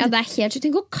food! Ja, det helt sjukt.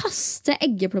 Tenk å kaste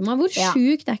eggeplomma. Hvor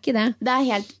sjukt ikke det? Det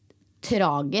helt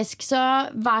tragisk, så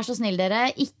vær så snill dere,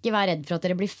 ikke vær redd for at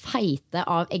dere blir feite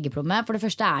av eggeplomme. For det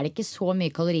første det ikke så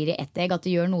mye kalorier i ett egg at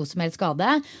det gjør noe som helst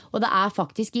skade. Og det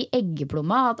faktisk i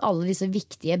eggeplomma at alle disse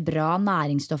viktige, bra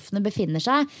næringsstoffene befinner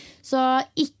seg. Så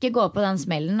ikke gå på den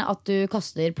smellen at du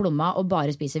kaster plomma og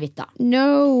bare spiser hvitta.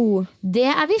 No! Det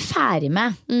vi ferdig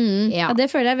med. Ja, det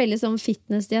føler jeg veldig som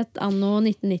fitnessdiet anno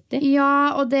 1990.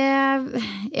 Ja, og det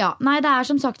Nei, det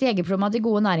som sagt i eggeplomma at de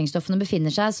gode næringsstoffene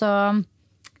befinner seg, så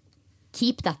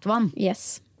keep that one.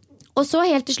 Yes. Og så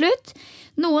helt til slutt,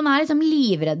 noen liksom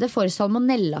livredde for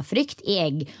salmonellafrykt i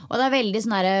egg. Og det veldig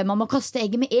sånn der, man må kaste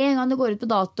egget med en gang det går ut på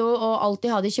dato, og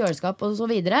alltid ha det i kjøleskap og så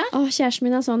videre. Kjæresten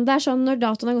min sånn. Det sånn når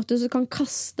datoen gått ut, så kan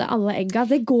kaste alle egga.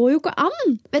 Det går jo ikke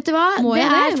an! Vet du hva?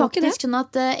 Det faktisk sånn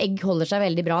at egg holder seg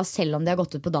veldig bra selv om de har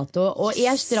gått ut på dato. Og i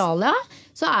Australia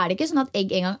så det ikke sånn at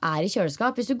egg en gang i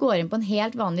kjøleskap. Hvis du går inn på en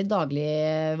helt vanlig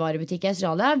dagligvarebutikk i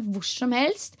Australia, hvor som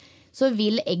helst, så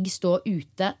vil egg stå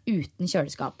ute uten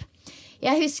kjøleskap.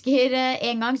 Jeg husker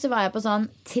en gang så var jeg på sånn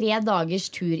 3 dagers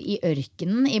tur i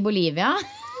ørkenen i Bolivia.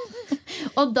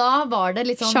 Og da var det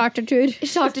litt sånn Chartertur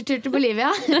til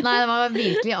Bolivia. Nei, det var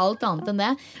virkelig alt annet enn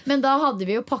det. Men da hadde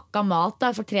vi jo pakka mat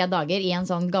for 3 dager i en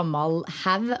sånn gammel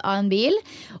haug av en bil.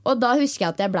 Og da husker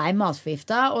jeg at jeg ble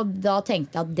matforgifta, og da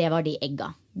tenkte jeg at det var de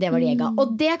egga.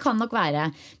 Og det kan nok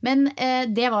være. Men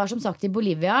det var som sagt i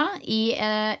Bolivia i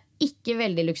ikke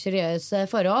veldig luksuriøse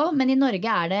forhold. Men i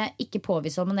Norge det ikke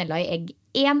påvist salmonella i egg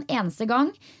en eneste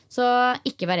gang. Så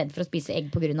ikke vær redd for å spise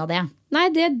egg på grunn av det. Nei,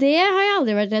 det har jeg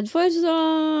aldri vært redd for. Så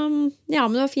ja,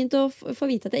 men det var fint å få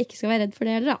vite at jeg ikke skal være redd for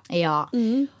det heller da. Ja.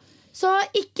 Så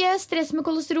ikke stress med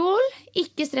kolesterol,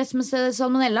 ikke stress med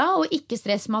salmonella, og ikke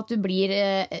stress med at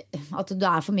du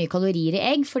for mye kalorier i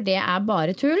egg, for det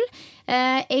bare tull.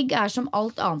 Egg som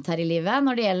alt annet her i livet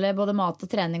når det gjelder både mat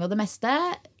og trening og det meste.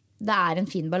 Det en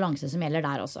fin balanse som gjelder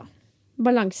der også.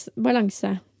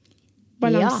 Balanse?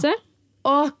 Ja.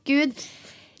 Å Gud.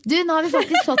 Du, nå har vi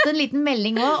faktisk fått en liten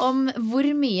melding også om hvor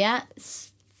mye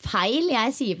feil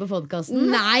jeg sier på podcasten.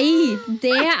 Nei,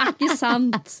 det ikke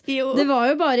sant. Jo. Det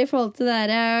var jo bare i forhold til det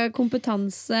der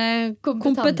kompetanse.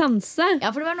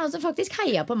 Ja, for det var noen som faktisk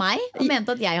heia på meg og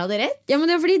mente at jeg hadde rett. Ja, men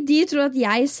det var fordi de tror at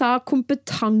jeg sa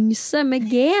kompetanse med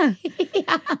G.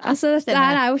 Ja, altså, dette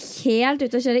her jo helt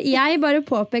ute å kjøre. Jeg bare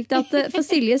påpekte at for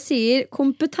Silje sier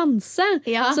kompetanse,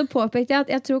 så påpekte jeg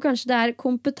at jeg tror kanskje det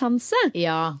kompetanse.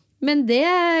 Ja. Men det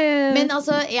Men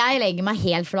altså, jeg legger meg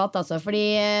helt flat, altså, fordi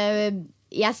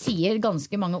jeg sier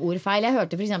ganske mange ord feil. Jeg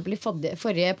hørte for eksempel i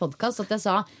forrige podcast at jeg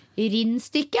sa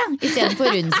rinnstykke i stedet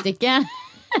for rundstykke.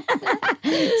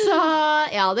 Så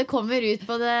ja, det kommer ut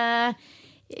på det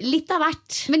litt av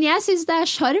hvert. Men jeg synes det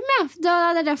charm, ja.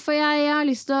 Det derfor jeg har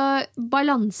lyst til å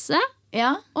balanse.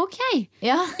 Ja. Ok,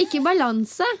 ja. Ikke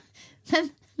balanse.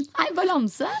 Men nei,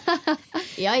 balanse.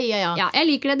 Ja. Ja, jeg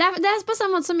liker det. Det er på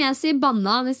samme måte som jeg sier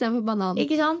banan i stedet for banan.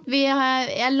 Ikke sant?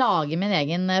 Jeg lager min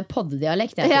egen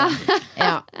poddedialekt. Ja,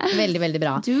 veldig, veldig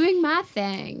bra. Doing my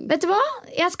thing. Vet du hva?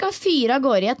 Jeg skal fyre av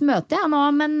gårde i et møte nå,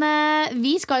 men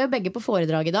vi skal jo begge på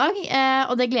foredrag i dag,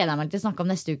 og det gleder jeg meg til å snakke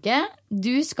om neste uke.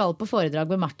 Du skal på foredrag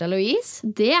med Martha Louise.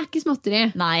 Det er ikke småtteri.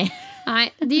 Nei,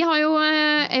 de har jo,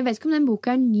 jeg vet ikke om den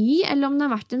boka er ny, eller om den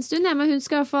har vært en stund, men hun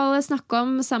skal i hvert fall snakke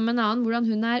om sammen med en annen hvordan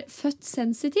hun er født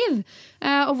sensitiv,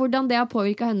 og hvordan det har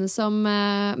påvirket henne som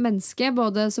menneske,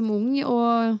 både som ung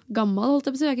og gammel, holdt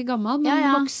jeg på å si, jeg er ikke gammel, men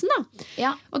voksen da.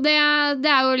 Ja. Og det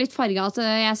er jo litt farget at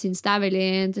jeg synes det er veldig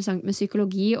interessant med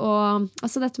psykologi og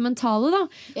altså dette mentale da.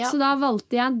 Ja. Så da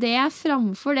valgte jeg det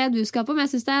framfor det du skal på, men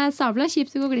jeg synes det er sabla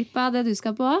kjipt å gå glipp av det du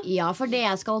skal på. Ja, for det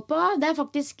jeg skal på, det er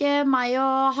faktisk meg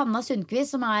og Hanna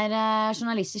Sundqvist som er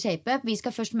journalist i ShapeUp. Vi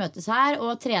skal først møtes her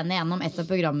og trene gjennom et av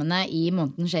programmene i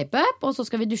måneden ShapeUp, og så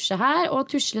skal vi dusje her og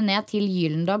tusle ned til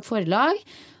Gyldendal Forlag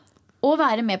og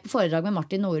være med på foredrag med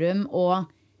Martin Norum og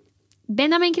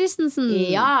Benjamin Christensen.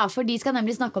 Ja, for de skal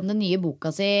nemlig snakke om den nye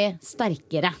boka si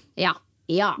Sterkere. Ja.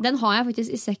 Den har jeg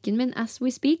faktisk i sekken min as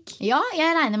we speak. Ja,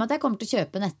 jeg regner med at jeg kommer til å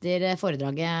kjøpe den etter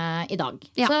foredraget i dag.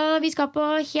 Ja. Så vi skal på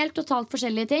helt totalt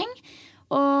forskjellige ting,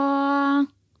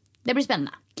 og det blir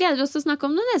spennende. Gleder oss til å snakke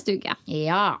om det neste uke.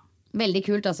 Ja, veldig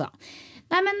kult altså.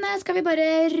 Nei, men skal vi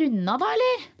bare runde av da,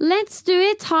 eller? Let's do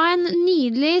it. Ha en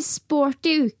nydelig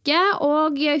sporty uke,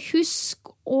 og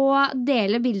husk å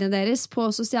dele bildene deres på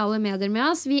sosiale medier med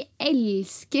oss. Vi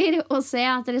elsker å se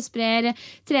at dere sprer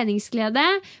treningsglede.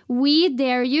 We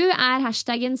dare you er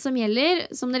hashtaggen som gjelder.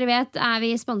 Som dere vet er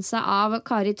vi sponset av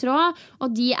Kari Traa,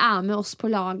 og de er med oss på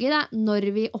laget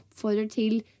når vi oppfordrer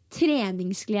til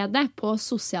treningsglede på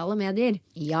sosiale medier.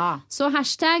 Ja. Så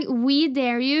hashtag we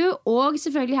dare you og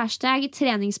selvfølgelig hashtag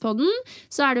treningspodden,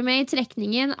 så er du med i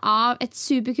trekningen av et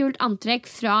superkult antrekk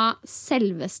fra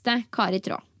selveste Kari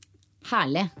Traa.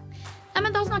 Herlig. Nei,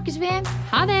 men da snakkes vi.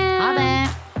 Ha det. Ha det.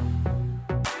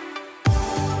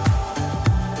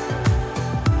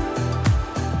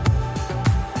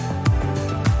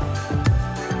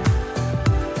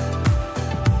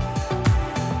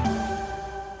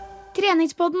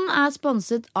 Treningspodden er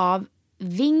sponset av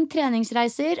Ving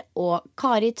treningsreiser og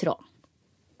Kari Traa.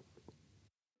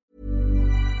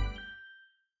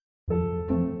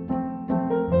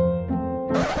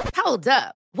 Hold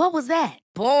up. What was that?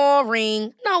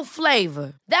 Boring. No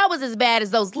flavor. That was as bad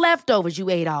as those leftovers you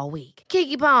ate all week.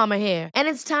 Keke Palmer here, and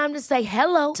it's time to say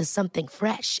hello to something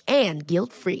fresh and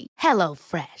guilt-free. Hello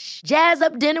Fresh. Jazz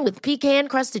up dinner with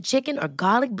pecan-crusted chicken or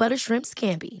garlic butter shrimp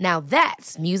scampi. Now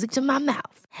that's music to my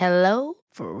mouth. Hello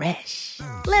Fresh.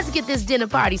 Let's get this dinner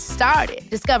party started.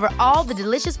 Discover all the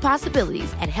delicious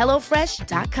possibilities at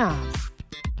hellofresh.com.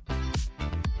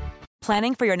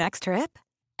 Planning for your next trip?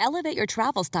 Elevate your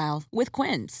travel style with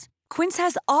Quince. Quince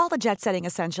has all the jet-setting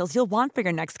essentials you'll want for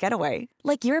your next getaway,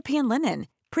 like European linen,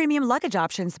 premium luggage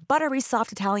options, buttery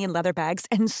soft Italian leather bags,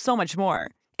 and so much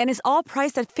more. And is all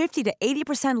priced at 50 to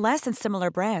 80% less than similar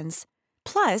brands.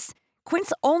 Plus,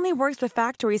 Quince only works with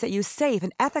factories that use safe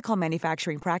and ethical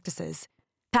manufacturing practices.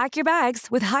 Pack your bags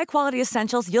with high-quality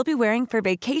essentials you'll be wearing for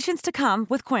vacations to come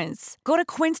with Quince. Go to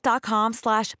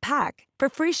quince.com/pack for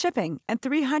free shipping and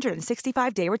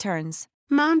 365-day returns.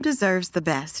 Mom deserves the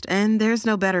best, and there's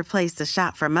no better place to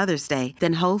shop for Mother's Day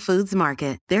than Whole Foods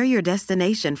Market. They're your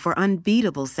destination for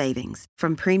unbeatable savings,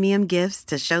 from premium gifts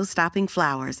to show-stopping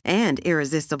flowers and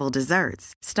irresistible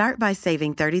desserts. Start by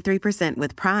saving 33%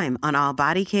 with Prime on all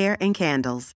body care and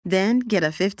candles. Then get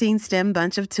a 15-stem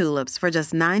bunch of tulips for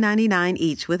just $9.99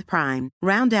 each with Prime.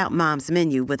 Round out Mom's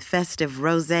menu with festive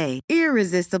rosé,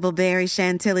 irresistible berry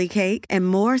chantilly cake, and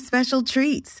more special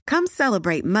treats. Come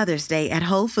celebrate Mother's Day at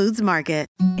Whole Foods Market.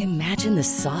 Imagine the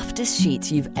softest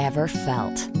sheets you've ever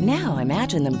felt. Now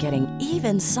imagine them getting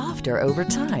even softer over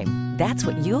time. That's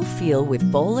what you'll feel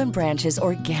with Boll & Branch's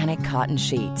organic cotton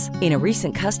sheets. In a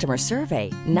recent customer survey,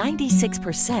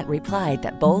 96% replied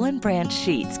that Boll & Branch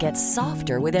sheets get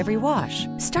softer with every wash.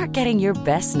 Start getting your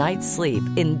best night's sleep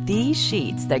in these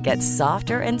sheets that get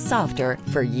softer and softer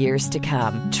for years to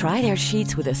come. Try their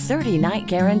sheets with a 30-night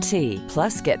guarantee.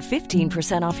 Plus, get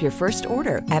 15% off your first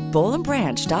order at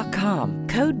bollandbranch.com.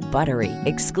 Code BUTTERY.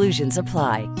 Exclusions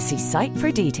apply. See site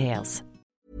for details.